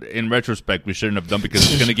episode, in retrospect, we shouldn't have done because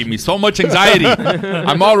it's gonna give me so much anxiety.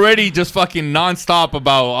 I'm already just fucking nonstop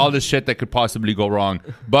about all this shit that could possibly go wrong.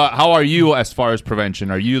 But how are you as far as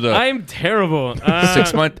prevention? Are you I'm terrible.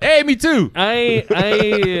 6 month? Hey, me too. I'm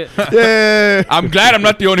glad I'm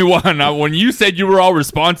not the only one. When you said you were all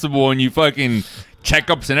responsible and you fucking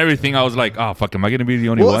checkups and everything, I was like, oh fuck, am I gonna be the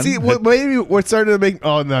only one? See, what made me started to make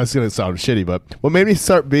it's gonna sound shitty, but what made me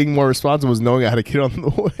start being more responsible was knowing I had a kid on the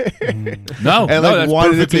way. That's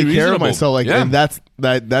wanted to take care reasonable. of myself, and that's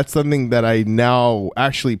something that I now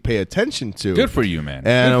actually pay attention to. Good for you, man.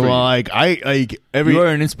 And I'm like, you are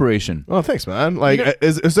an inspiration. Oh, thanks, man. Like,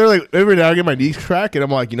 is there like every now and again my knees crack, and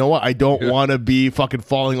I'm like, you know what? I don't want to be fucking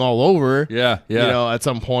falling all over. Yeah. At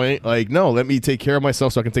some point, like, no, let me take care of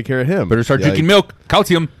myself so I can take care of him. Better start drinking milk.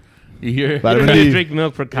 Calcium. You don't have to drink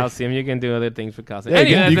milk for calcium. You can do other things for calcium.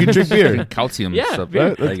 Yeah, you can drink beer. Calcium. Yeah,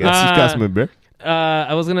 beer. Beer.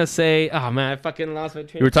 I was gonna say, oh man, I fucking lost my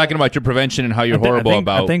train. You were talking about your prevention and how you're horrible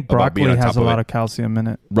about. I think broccoli has a lot of calcium in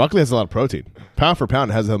it. Broccoli has a lot of protein. Pound for pound,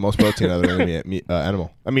 it has the most protein out of any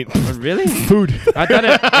animal. I mean, really? Food. I thought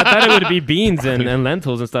it would be beans and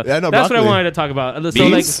lentils and stuff. Yeah, no, that's broccoli. what I wanted to talk about.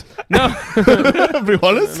 Beans? So no. Be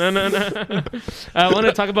honest? No. I want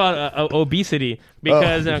to talk about obesity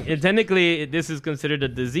because technically this is considered a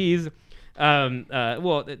disease.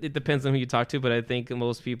 Well, it depends on who you talk to, but I think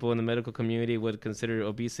most people in the medical community would consider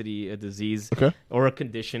obesity a disease or a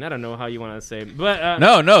condition. I don't know how you want to say, but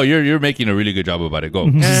no, you're making a really good job about it. Go.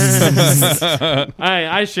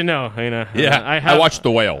 I should know. Yeah, I watched The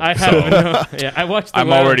Whale. I have. I watched. The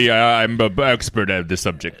Whale. I'm an expert at this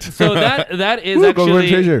subject. So that is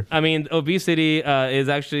actually. I mean, obesity is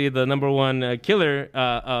actually the number one killer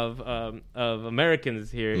of Americans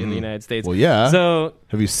here in the United States. Well, yeah. So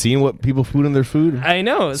have you seen what people put in their food? I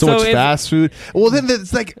know. So much fast food. Well, then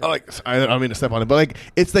it's like I don't mean to step on it, but like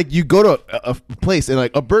it's like you go to a place and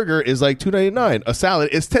like a burger is like $2.99, a salad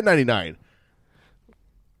is $10.99.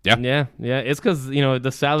 Yeah. It's because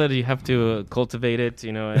the salad you have to cultivate it.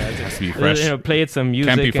 It has to be fresh. Play it some music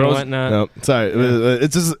Can't be and frozen. whatnot. No, sorry.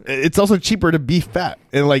 It's also cheaper to be fat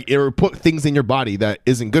and like it put things in your body that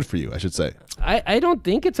isn't good for you. I should say. I don't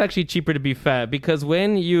think it's actually cheaper to be fat because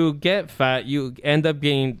when you get fat, you end up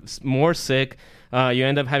getting more sick. You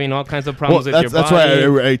end up having all kinds of problems with your body. That's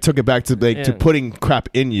why I took it back to to putting crap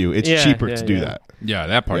in you. It's cheaper to do that. Yeah,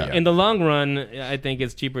 that part. Yeah. In the long run, I think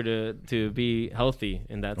it's cheaper to be healthy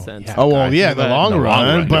in that sense. Yeah, in the long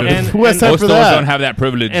run. But who has time for that? Most don't have that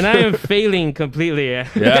privilege. And I am failing completely.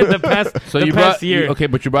 the past year. Okay,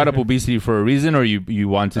 but you brought up obesity for a reason, or you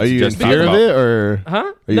wanted to just talk about? Are you in fear of it, or?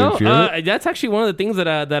 Huh? No, that's actually one of the things that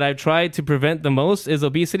I've tried to prevent the most is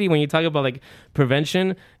obesity. When you talk about like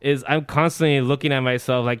prevention, is I'm constantly looking looking at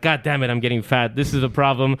myself like, God damn it, I'm getting fat. This is a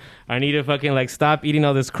problem. I need to fucking like stop eating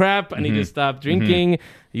all this crap. I need to stop drinking.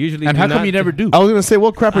 Usually, and how come you never do? I was gonna say,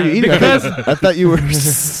 what crap are you eating? I thought you were.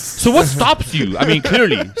 So what stops you? I mean,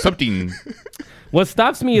 clearly something. What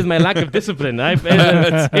stops me is my lack of discipline.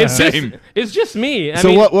 It's just me.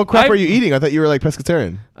 So what crap are you eating? I thought you were like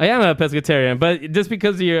pescatarian. I am a pescatarian, but just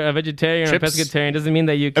because you're a vegetarian or a pescatarian doesn't mean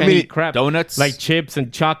that you can't eat crap. Donuts, like chips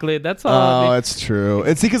and chocolate. That's all. Oh, that's true.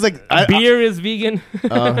 And see, because like beer is vegan.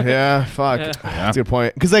 Oh yeah, fuck. Yeah. That's a good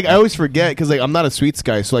point. Because like I always forget because like I'm not a sweets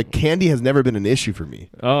guy, so like candy has never been an issue for me.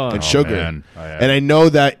 And sugar, and I know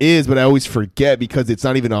that is, but I always forget because it's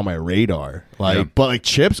not even on my radar. Like, but like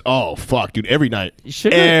chips, oh fuck, dude, every night,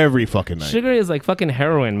 every fucking night. Sugar is like fucking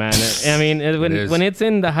heroin, man. I mean, when it's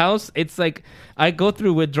in the house, it's like I go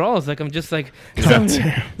through withdrawals. Like I'm just like,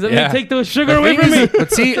 take the sugar away from me.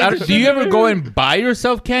 But see, do you ever go and buy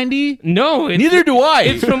yourself candy? No, neither do I.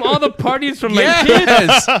 It's from all the parties from my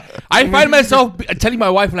kids. I find myself telling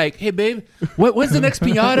my wife like, "Hey, babe, when's the next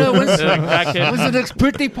piñata? When's the next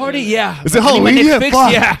birthday party? Yeah, is it Halloween?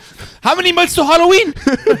 Yeah. How many months to Halloween?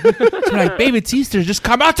 I'm like, babe, it's Easter. Just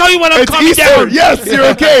come. I'll tell you when I'm it's coming Easter. down. Yes, you're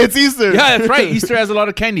okay. It's Easter. Yeah, that's right. Easter has a lot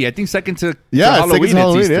of candy. I think second to Halloween.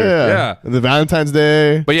 It's Easter. Yeah. And the Valentine's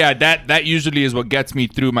Day. But yeah, that usually is what gets me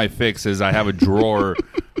through my fix. Is I have a drawer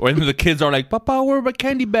when the kids are like, "Papa, where are my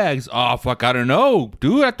candy bags?" Oh fuck, I don't know,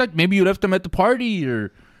 dude. I thought maybe you left them at the party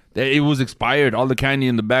or it was expired. All the candy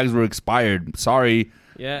in the bags were expired. Sorry.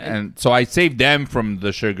 Yeah. And so I saved them from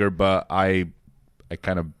the sugar, but I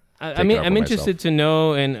kind of. I'm interested to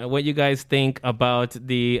know and what you guys think about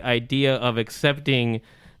the idea of accepting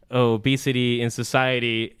obesity in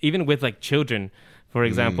society, even with like children, for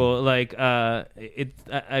example. Like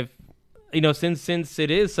since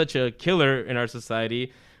it is such a killer in our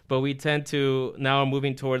society, but we tend to now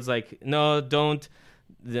moving towards like don't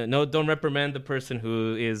reprimand the person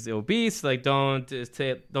who is obese. Like don't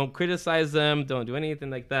criticize them. Don't do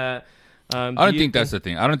anything like that. I don't think that's the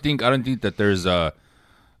thing. I don't think that there's a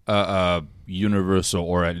universal,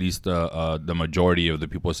 or at least the majority of the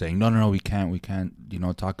people saying no, we can't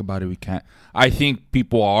talk about it, we can't. I think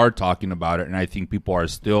people are talking about it, and I think people are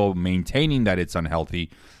still maintaining that it's unhealthy,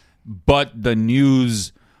 but the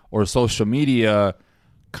news or social media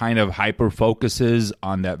kind of hyper focuses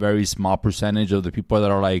on that very small percentage of the people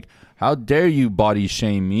that are like, how dare you body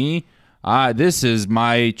shame me, this is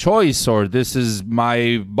my choice, or this is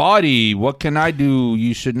my body, what can I do,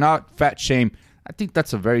 you should not fat shame. I think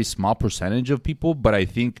that's a very small percentage of people, but I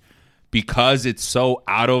think because it's so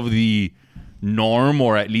out of the norm,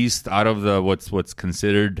 or at least out of the what's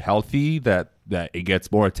considered healthy, that it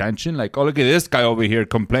gets more attention. Like, oh, look at this guy over here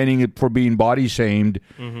complaining for being body shamed,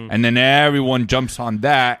 and then everyone jumps on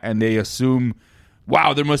that and they assume,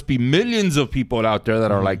 wow, there must be millions of people out there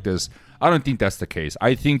that are like this. I don't think that's the case.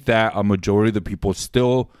 I think that a majority of the people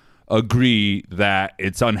still agree that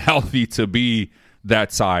it's unhealthy to be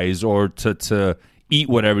that size, or to eat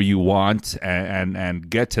whatever you want and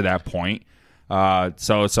get to that point.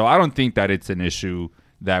 So I don't think that it's an issue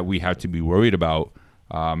that we have to be worried about.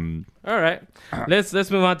 All right, let's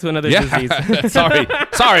move on to another disease. Sorry.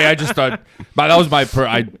 I just thought, but that was my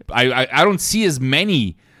I don't see as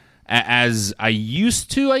many as I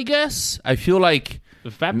used to. I guess I feel like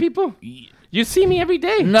the fat people. You see me every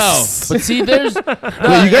day. No, but see, there's. Wait,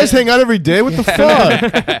 you guys hang out every day? What the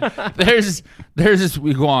fuck? There's this.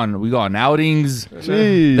 We go on outings.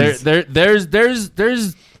 Jeez.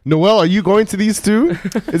 There's. Noel, are you going to these too?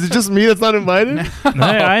 Is it just me that's not invited? No,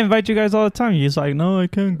 I invite you guys all the time. He's like, no, I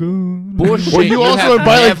can't go. Bullshit. Well, you also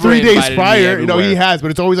invite like 3 days prior. No, he has,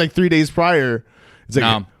 but it's always like 3 days prior. It's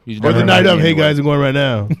like, or the night of, hey guys, I'm going right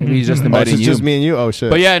now. He's just inviting you. It's just me and you? Oh, shit.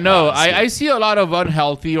 But yeah, no, I see a lot of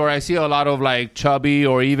unhealthy, or I see a lot of like chubby,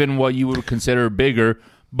 or even what you would consider bigger.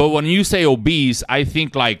 But when you say obese, I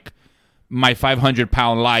think like my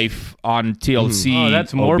 500-pound life on TLC. Oh,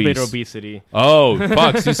 that's morbid obesity. Oh,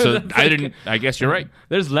 fuck. See, so I guess you're right.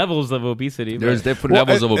 There's levels of obesity. There's different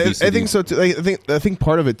levels of obesity. I think so too. I think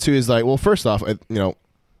part of it too is like, well, first off,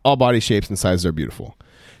 all body shapes and sizes are beautiful.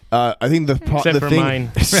 I think Except for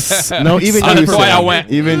mine. No, even you, Sam.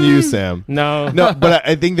 Even you, Sam. No, but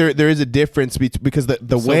I think there is a difference because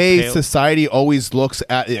the way society always looks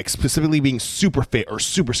at like, specifically being super fit or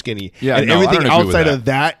super skinny, and everything outside of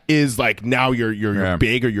that is like now you're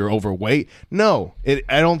big or you're overweight. No,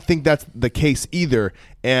 I don't think that's the case either.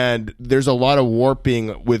 And there's a lot of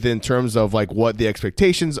warping within terms of like what the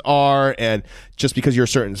expectations are, and just because you're a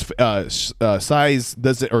certain size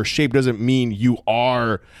doesn't or shape doesn't mean you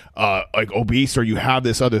are like obese or you have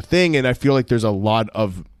this other thing. And I feel like there's a lot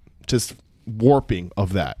of just warping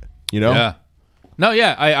of that, Yeah. No,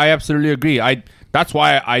 yeah, I absolutely agree. That's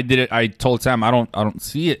why I did it. I told Sam I don't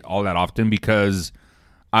see it all that often because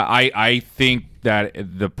I think that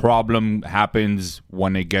the problem happens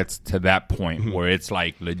when it gets to that point where it's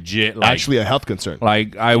like legit, like actually a health concern.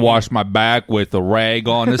 Like I wash my back with a rag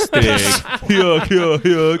on a stick,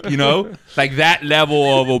 yuck, you know, like that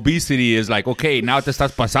level of obesity is like, okay, now te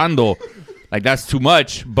estás pasando, like that's too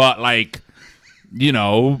much. But like, you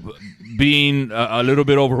know, being a little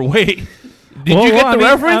bit overweight. Did you get the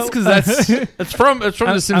reference? Because it's from The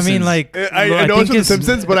Simpsons. I mean, like I know it's from The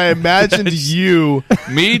Simpsons, but I imagined you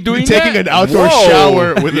me doing taking an outdoor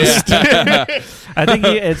shower with a stick. I think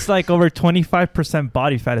it's like over 25%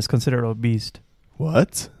 body fat is considered obese.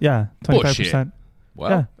 What? Yeah, 25%. Well,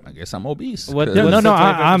 yeah. I guess I'm obese.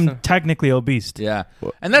 I'm technically obese. Yeah,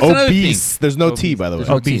 and that's another thing. There's no T, by the way.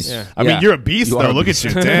 Obese. Yeah. I mean, you're a beast, though. Look at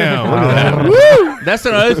you. Damn. Look at that. Woo! That's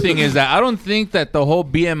another thing is that I don't think that the whole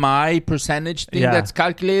BMI percentage thing that's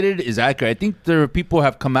calculated is accurate. I think there are people who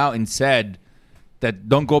have come out and said that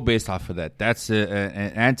don't go based off of that. That's an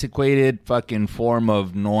antiquated fucking form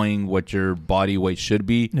of knowing what your body weight should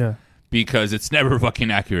be. Yeah. Because it's never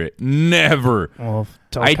fucking accurate. Never. Well,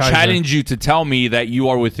 I challenge you to tell me that you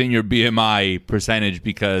are within your BMI percentage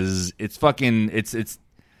because it's fucking it's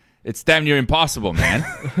damn near impossible, man.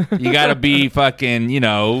 You gotta be fucking, you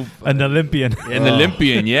know, an Olympian. An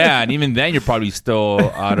Olympian, yeah. And even then you're probably still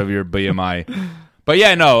out of your BMI. But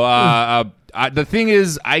yeah, no, the thing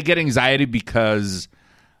is I get anxiety because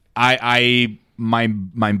my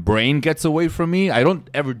brain gets away from me. I don't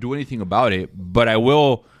ever do anything about it, but I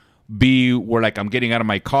will be where like I'm getting out of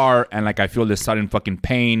my car and like I feel this sudden fucking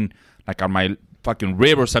pain like on my fucking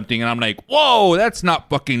rib or something and I'm like, whoa, that's not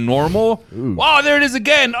fucking normal. Wow, there it is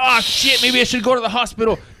again. Oh shit, maybe I should go to the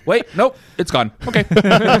hospital. Wait, nope, it's gone. Okay. And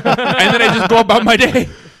then I just go about my day.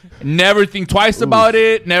 Never think twice about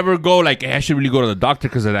it. Never go like, hey, I should really go to the doctor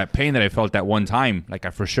because of that pain that I felt that one time. Like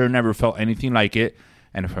I for sure never felt anything like it.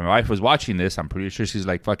 And if my wife was watching this, I'm pretty sure she's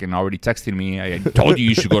like fucking already texting me. I told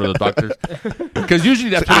you should go to the doctor. Because usually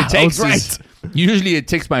that's what it takes. Usually it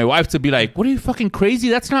takes my wife to be like, what are you fucking crazy?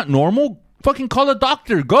 That's not normal. Fucking call a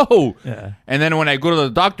doctor. Go. Yeah. And then when I go to the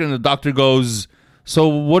doctor and the doctor goes, so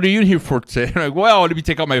what are you here for today? I'm like, well, let me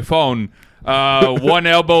take out my phone. One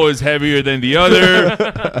elbow is heavier than the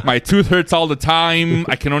other. My tooth hurts all the time.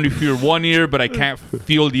 I can only feel one ear, but I can't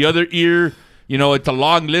feel the other ear. You know, it's a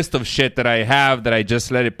long list of shit that I have that I just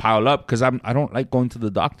let it pile up because I don't like going to the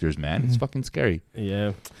doctors, man. It's fucking scary.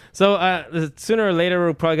 Yeah. So sooner or later,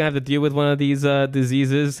 we're probably going to have to deal with one of these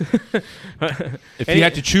diseases. If you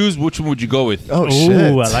had to choose, which one would you go with? Oh, shit.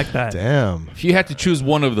 Ooh, I like that. Damn. If you had to choose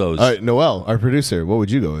one of those. All right, Noel, our producer, what would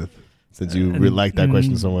you go with? Since you really like that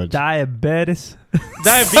question so much. Diabetes.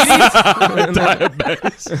 Diabetes?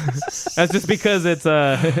 That's just because it's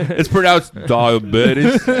it's pronounced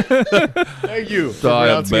diabetes. Thank you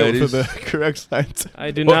Diabetes. for the correct science.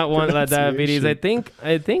 I do not want diabetes. I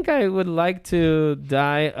think I would like to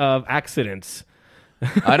die of accidents.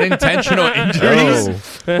 Unintentional injuries.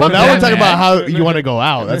 Well, now we're talking about how you want to go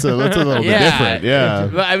out. That's a little bit different. Yeah,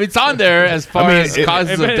 I mean, it's on there as far as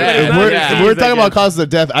causes of death. If we're talking about causes of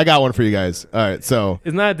death, I got one for you guys. All right, so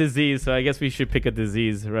it's not a disease, so I guess we should pick a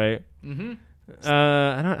disease, right? Mm-hmm.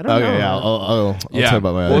 I don't know. Okay, yeah, I'll talk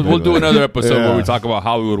about my. We'll do another episode where we talk about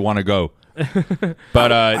how we would want to go.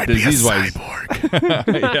 But disease-wise,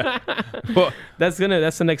 yeah. Well, that's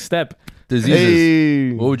the next step. Diseases.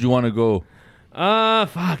 Hey. What would you want to go?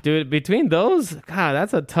 Fuck, dude. Between those, God,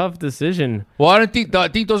 that's a tough decision. Well, I think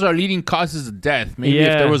those are leading causes of death. Maybe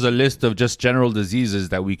if there was a list of just general diseases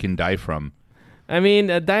that we can die from. I mean,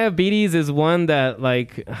 diabetes is one that,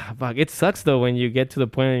 like, fuck, it sucks though when you get to the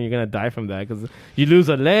point and you're gonna die from that because you lose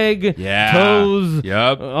a leg, toes,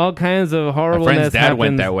 all kinds of horribleness. My friend's dad happens.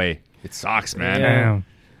 went that way. It sucks, man. Yeah. It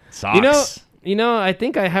sucks. You know, I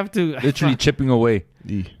think I have to literally chipping away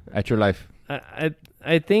at your life.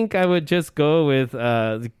 I think I would just go with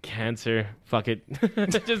the cancer. Fuck it.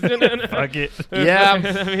 Just fuck it.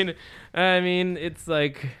 Yeah. I mean, it's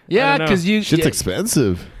like because shit's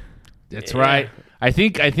expensive. That's right. I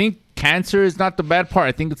think cancer is not the bad part.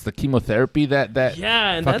 I think it's the chemotherapy that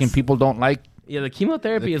and fucking people don't like. Yeah, the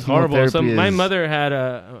chemotherapy is horrible. So my mother had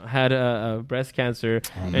a breast cancer,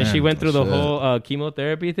 and she went through the whole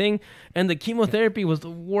chemotherapy thing. And the chemotherapy was the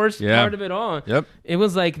worst part of it all. Yep. It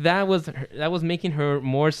was like that was making her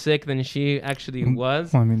more sick than she actually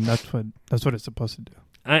was. Well, I mean, that's what it's supposed to do.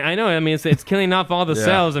 I know. I mean, it's killing off all the Yeah.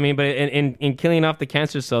 cells. I mean, but in killing off the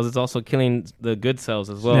cancer cells, it's also killing the good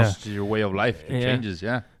cells as well. Yeah. It's your way of life changes.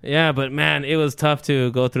 Yeah. Yeah, but man, it was tough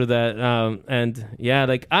to go through that. And yeah,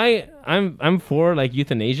 like I'm for like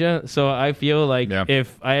euthanasia. So I feel like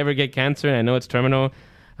if I ever get cancer and I know it's terminal,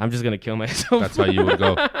 I'm just gonna kill myself. That's how you would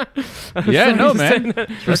go. Yeah, no, man. I'm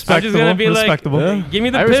just gonna be like, give me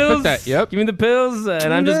the pills. That. Yep. Give me the pills,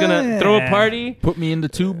 and I'm just gonna throw a party. Put me in the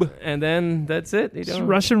tube, and then that's it. You Just know?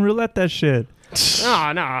 Russian roulette that shit.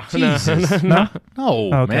 No, Jesus. No?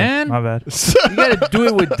 No, Okay, man. my bad. You gotta do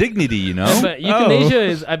it with dignity, you know. But euthanasia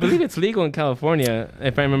is, I believe it's legal in California,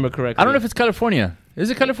 if I remember correctly. I don't know if it's California. Is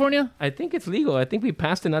it California? I think it's legal. I think we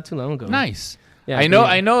passed it not too long ago. Nice. Yeah, I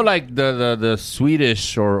know. Like the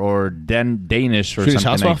Swedish or Danish or Swedish something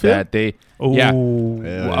House like Mafia? that. They Yeah.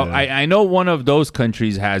 Well, I know one of those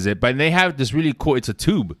countries has it, but they have this really cool. It's a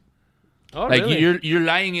tube. Oh, like really? you're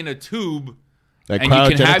lying in a tube. Like and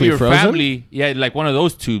you can have cryogenically your frozen? family, like one of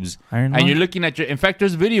those tubes, Iron and Lung? you're looking at your. In fact,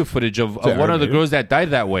 there's video footage of that one of the Iron girls that died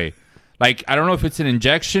that way. Like I don't know if it's an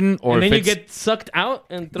injection or And if then you it's get sucked out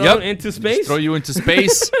and thrown into space. Just throw you into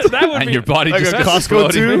space, That would and be your body like just a goes Costco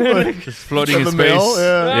floating, tube, like just floating in the space. mail,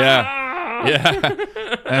 Yeah.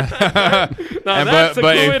 Now And that's a cool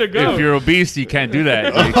way to go. if you're obese, you can't do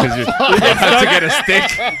that because you have to get a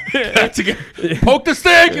stick. You have to poke the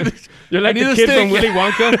stick. You're like I need the a kid stick. from Willy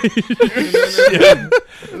Wonka.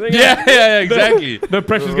 Yeah, exactly. The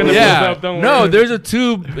pressure's gonna build up. Don't No, worry. there's a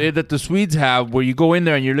tube that the Swedes have where you go in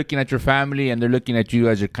there and you're looking at your family and they're looking at you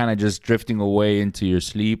as you're kind of just drifting away into your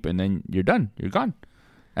sleep, and then you're done. You're gone.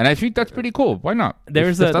 And I think that's pretty cool. Why not?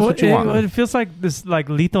 There's if a- that's what you want. It feels like this like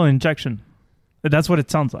lethal injection. That's what it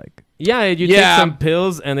sounds like. Yeah, you take some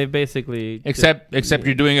pills and they basically Except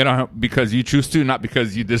you're doing it because you choose to, not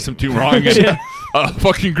because you did something wrong and a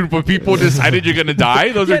fucking group of people decided you're gonna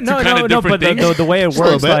die. Those are two kind of different but things. the way it Just a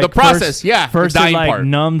little works, bit. like the process, first, the First dying it like part.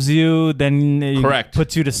 numbs you, then it Correct.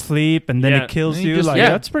 puts you to sleep, and then Yeah. it kills And you you. just- Like yeah.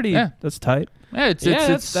 that's pretty. Yeah. That's tight. Yeah,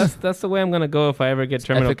 it's that's the way I'm gonna go if I ever get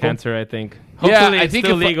terminal ethical. cancer. I think. Yeah, Hopefully, I it's think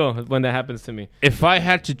still if I- legal when that happens to me. If I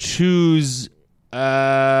had to choose,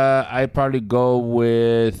 I'd probably go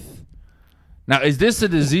with. Now, is this a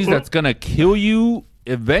disease that's gonna kill you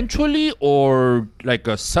eventually, or like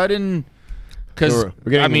a sudden? Because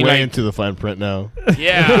We're getting I mean, way like, into the fine print now.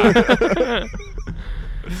 yeah.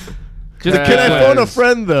 Just Can I phone a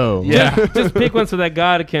friend though? Yeah. just pick one so that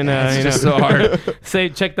God can, It's just so hard. say,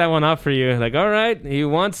 check that one off for you. Like, all right, he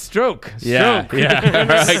wants stroke. Yeah, Stroke. yeah. All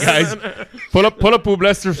right, guys. Pull up Boob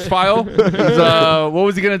Lester's file. What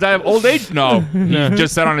was he gonna die of? Old age? No. He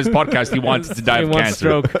just said on his podcast he wants to die He of wants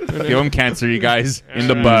cancer. stroke. Give him cancer, you guys, in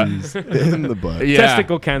the butt. In the butt. Yeah.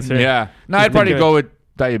 Testicle cancer. Yeah. No, I'd probably go with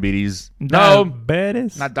diabetes. No,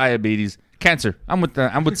 Diabetes. not diabetes. Cancer. I'm with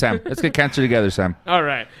Sam. Let's get cancer together, Sam. All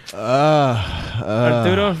right.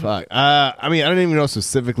 Arturo? Fuck. I mean, I don't even know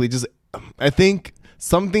specifically. Just, I think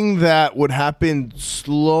something that would happen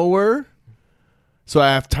slower, so I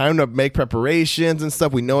have time to make preparations and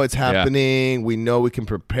stuff. We know it's happening. We know we can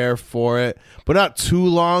prepare for it, but not too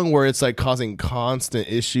long where it's like causing constant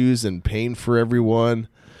issues and pain for everyone.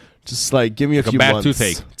 Just like give me a Like a few bad months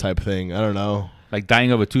toothache type thing. I don't know. Like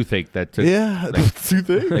dying of a toothache. That took,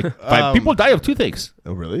 toothache. like, people die of toothaches.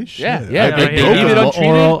 Oh really? Shit. Yeah. I They leave it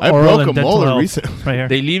untreated. I broke a molar recently. Right here.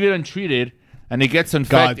 They leave it untreated, and it gets God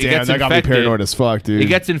infected. damn, that got me paranoid as fuck, dude. It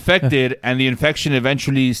gets infected, and the infection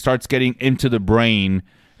eventually starts getting into the brain,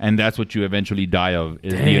 and that's what you eventually die of,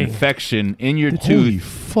 is the Dang. infection in your Holy tooth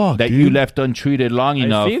fuck, that dude. you left untreated long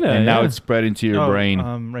enough, see that, and now yeah. it's spread into your brain.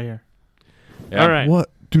 Right here. Yeah. All right. What?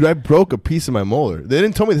 Dude, I broke a piece of my molar. They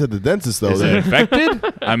didn't tell me this at the dentist, though. Is it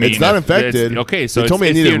infected? I mean, it's not if infected. Okay, so they told me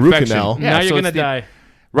I it's needed the a root infection. canal. Yeah, now so you're it's gonna the- die.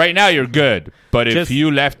 Right now, you're good. But if Just- you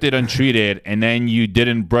left it untreated and then you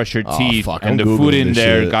didn't brush your Oh, teeth fuck, and I'm the food Googling in this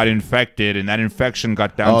there shit. got infected and that infection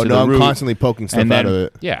got down Oh, to no, the I'm root. constantly poking stuff and out then- of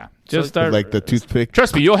it. Yeah. Just So- start. Like the toothpick.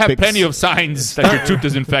 Trust me, you'll have picks. plenty of signs that your tooth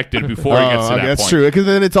is infected before it gets to that that's point. true. Because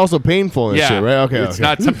then it's also painful and Yeah, shit, right? Okay, it's okay.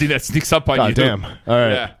 not something that sneaks up on God you. damn. All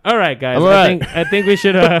right. Yeah. All right, guys. I'm all right. I think we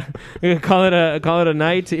should call it a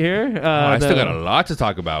night here. I still got a lot to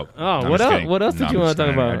talk about. Oh, No, I'm what just else? kidding. What else No, did you I'm want to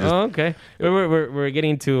just talk kidding. about? I Oh, okay. We're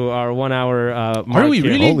getting to our 1 hour mark. Are we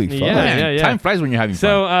here. really? Holy fuck. Yeah, Man, yeah. Time flies when you're having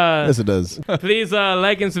So fun. Yes, it does. please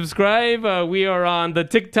like and subscribe. We are on the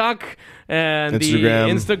TikTok and Instagram.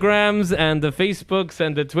 the Instagrams and the Facebooks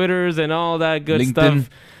and the Twitters and all that good LinkedIn. stuff.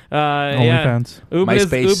 Yeah. OnlyFans.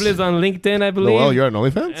 MySpace. Ublis on LinkedIn, I believe. Well, you're on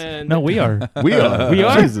OnlyFans? And No, we are. We are. We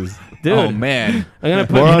are? Jesus. dude. Oh man, I'm gonna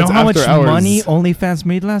put Well, You know it's how much after hours. money OnlyFans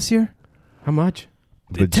made last year? how much?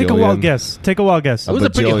 Take a wild guess. Take a wild guess. It was a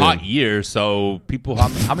pretty hot year, so people.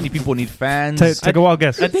 How many people need fans? Take a wild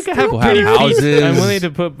guess. I think I have People pretty have houses. feet. I'm willing to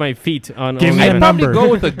put my feet on. Give me I'd a probably number. go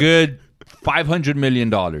with a good $500 million.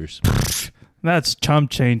 That's chump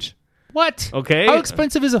change. What? Okay. How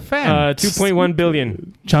expensive is a fan? 2.1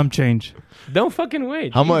 billion. Chump change. Don't fucking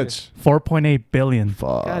wait. How much? 4.8 billion.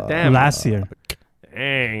 God damn. Last year.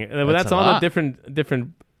 Dang. Well, that's a all lot. the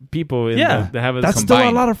different people in Yeah. that have it That's combined. still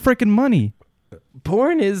a lot of freaking money.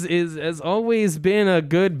 Porn has always been a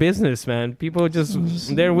good business, man. People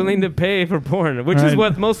they're willing to pay for porn, which is Right.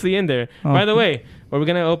 what's mostly in there. Oh. By the way, are we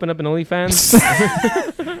gonna open up an OnlyFans?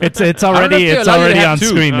 It's already on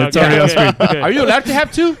screen. It's already on screen. Okay. Are you allowed to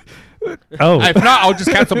have two? Oh, If not, I'll just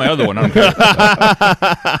cancel my other one. I don't care.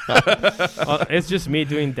 It's just me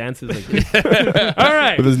doing dances like this. All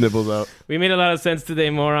right. With his nipples out. We made a lot of sense today,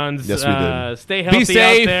 morons. Yes, we did. Stay healthy Be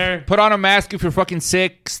safe. out there. Put on a mask if you're fucking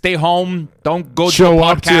sick. Stay home. Don't go Show to a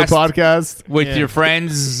up to your podcast podcast. with your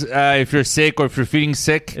friends if you're sick or if you're feeling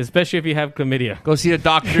sick. Especially if you have chlamydia. Go see a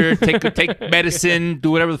doctor. Take medicine. Do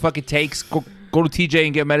whatever the fuck it takes. Go to TJ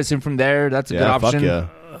and get medicine from there. That's a good option. Fuck yeah.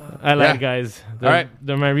 I like Yeah. it, guys. All right.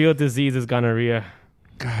 My real disease is gonorrhea.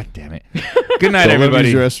 God damn it. Good night, Don't let me everybody.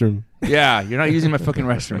 use your restroom. Yeah, you're not using my fucking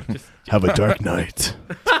restroom. Have a dark night.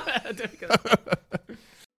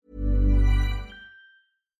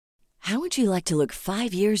 How would you like to look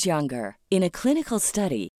 5 years younger? In a clinical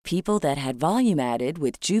study, people that had volume added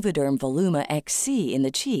with Juvederm Voluma XC in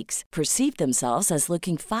the cheeks perceived themselves as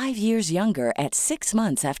looking 5 years younger at 6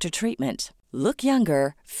 months after treatment. Look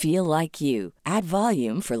younger, feel like you. Add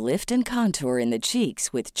volume for lift and contour in the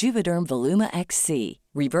cheeks with Juvederm Voluma XC.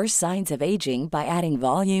 Reverse signs of aging by adding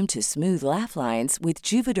volume to smooth laugh lines with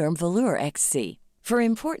Juvederm Volure XC. For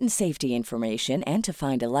important safety information and to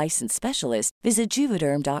find a licensed specialist, visit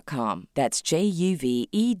Juvederm.com. That's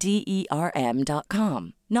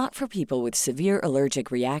JUVEDERM.com. Not for people with severe allergic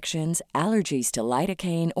reactions, allergies to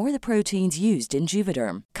lidocaine, or the proteins used in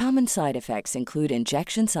Juvederm. Common side effects include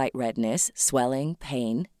injection site redness, swelling,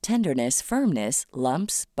 pain, tenderness, firmness,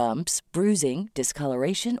 lumps, bumps, bruising,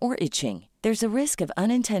 discoloration, or itching. There's a risk of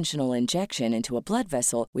unintentional injection into a blood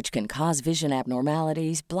vessel, which can cause vision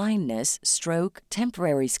abnormalities, blindness, stroke,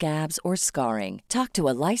 temporary scabs, or scarring. Talk to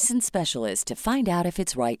a licensed specialist to find out if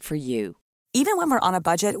it's right for you. Even when we're on a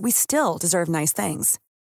budget, we still deserve nice things.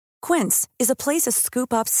 Quince is a place to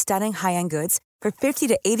scoop up stunning high-end goods for 50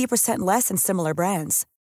 to 80% less than similar brands.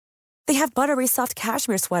 They have buttery soft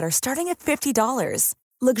cashmere sweaters starting at $50,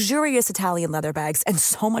 luxurious Italian leather bags, and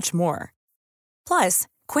so much more. Plus,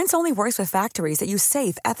 Quince only works with factories that use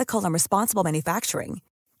safe, ethical, and responsible manufacturing.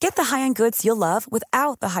 Get the high-end goods you'll love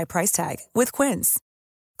without the high price tag with Quince.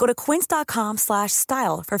 Go to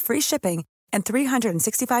quince.com/style for free shipping and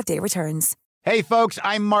 365-day returns. Hey, folks,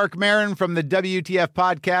 I'm Mark Maron from the WTF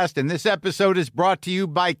Podcast, and this episode is brought to you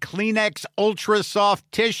by Kleenex Ultra Soft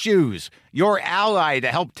Tissues, your ally to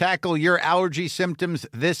help tackle your allergy symptoms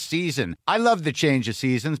this season. I love the change of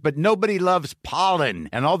seasons, but nobody loves pollen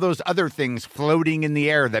and all those other things floating in the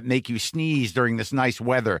air that make you sneeze during this nice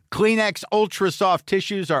weather. Kleenex Ultra Soft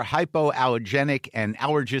Tissues are hypoallergenic and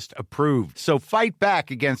allergist approved, so fight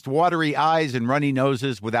back against watery eyes and runny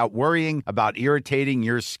noses without worrying about irritating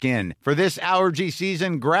your skin. For this allergy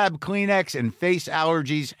season, grab Kleenex and face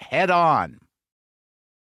allergies head on.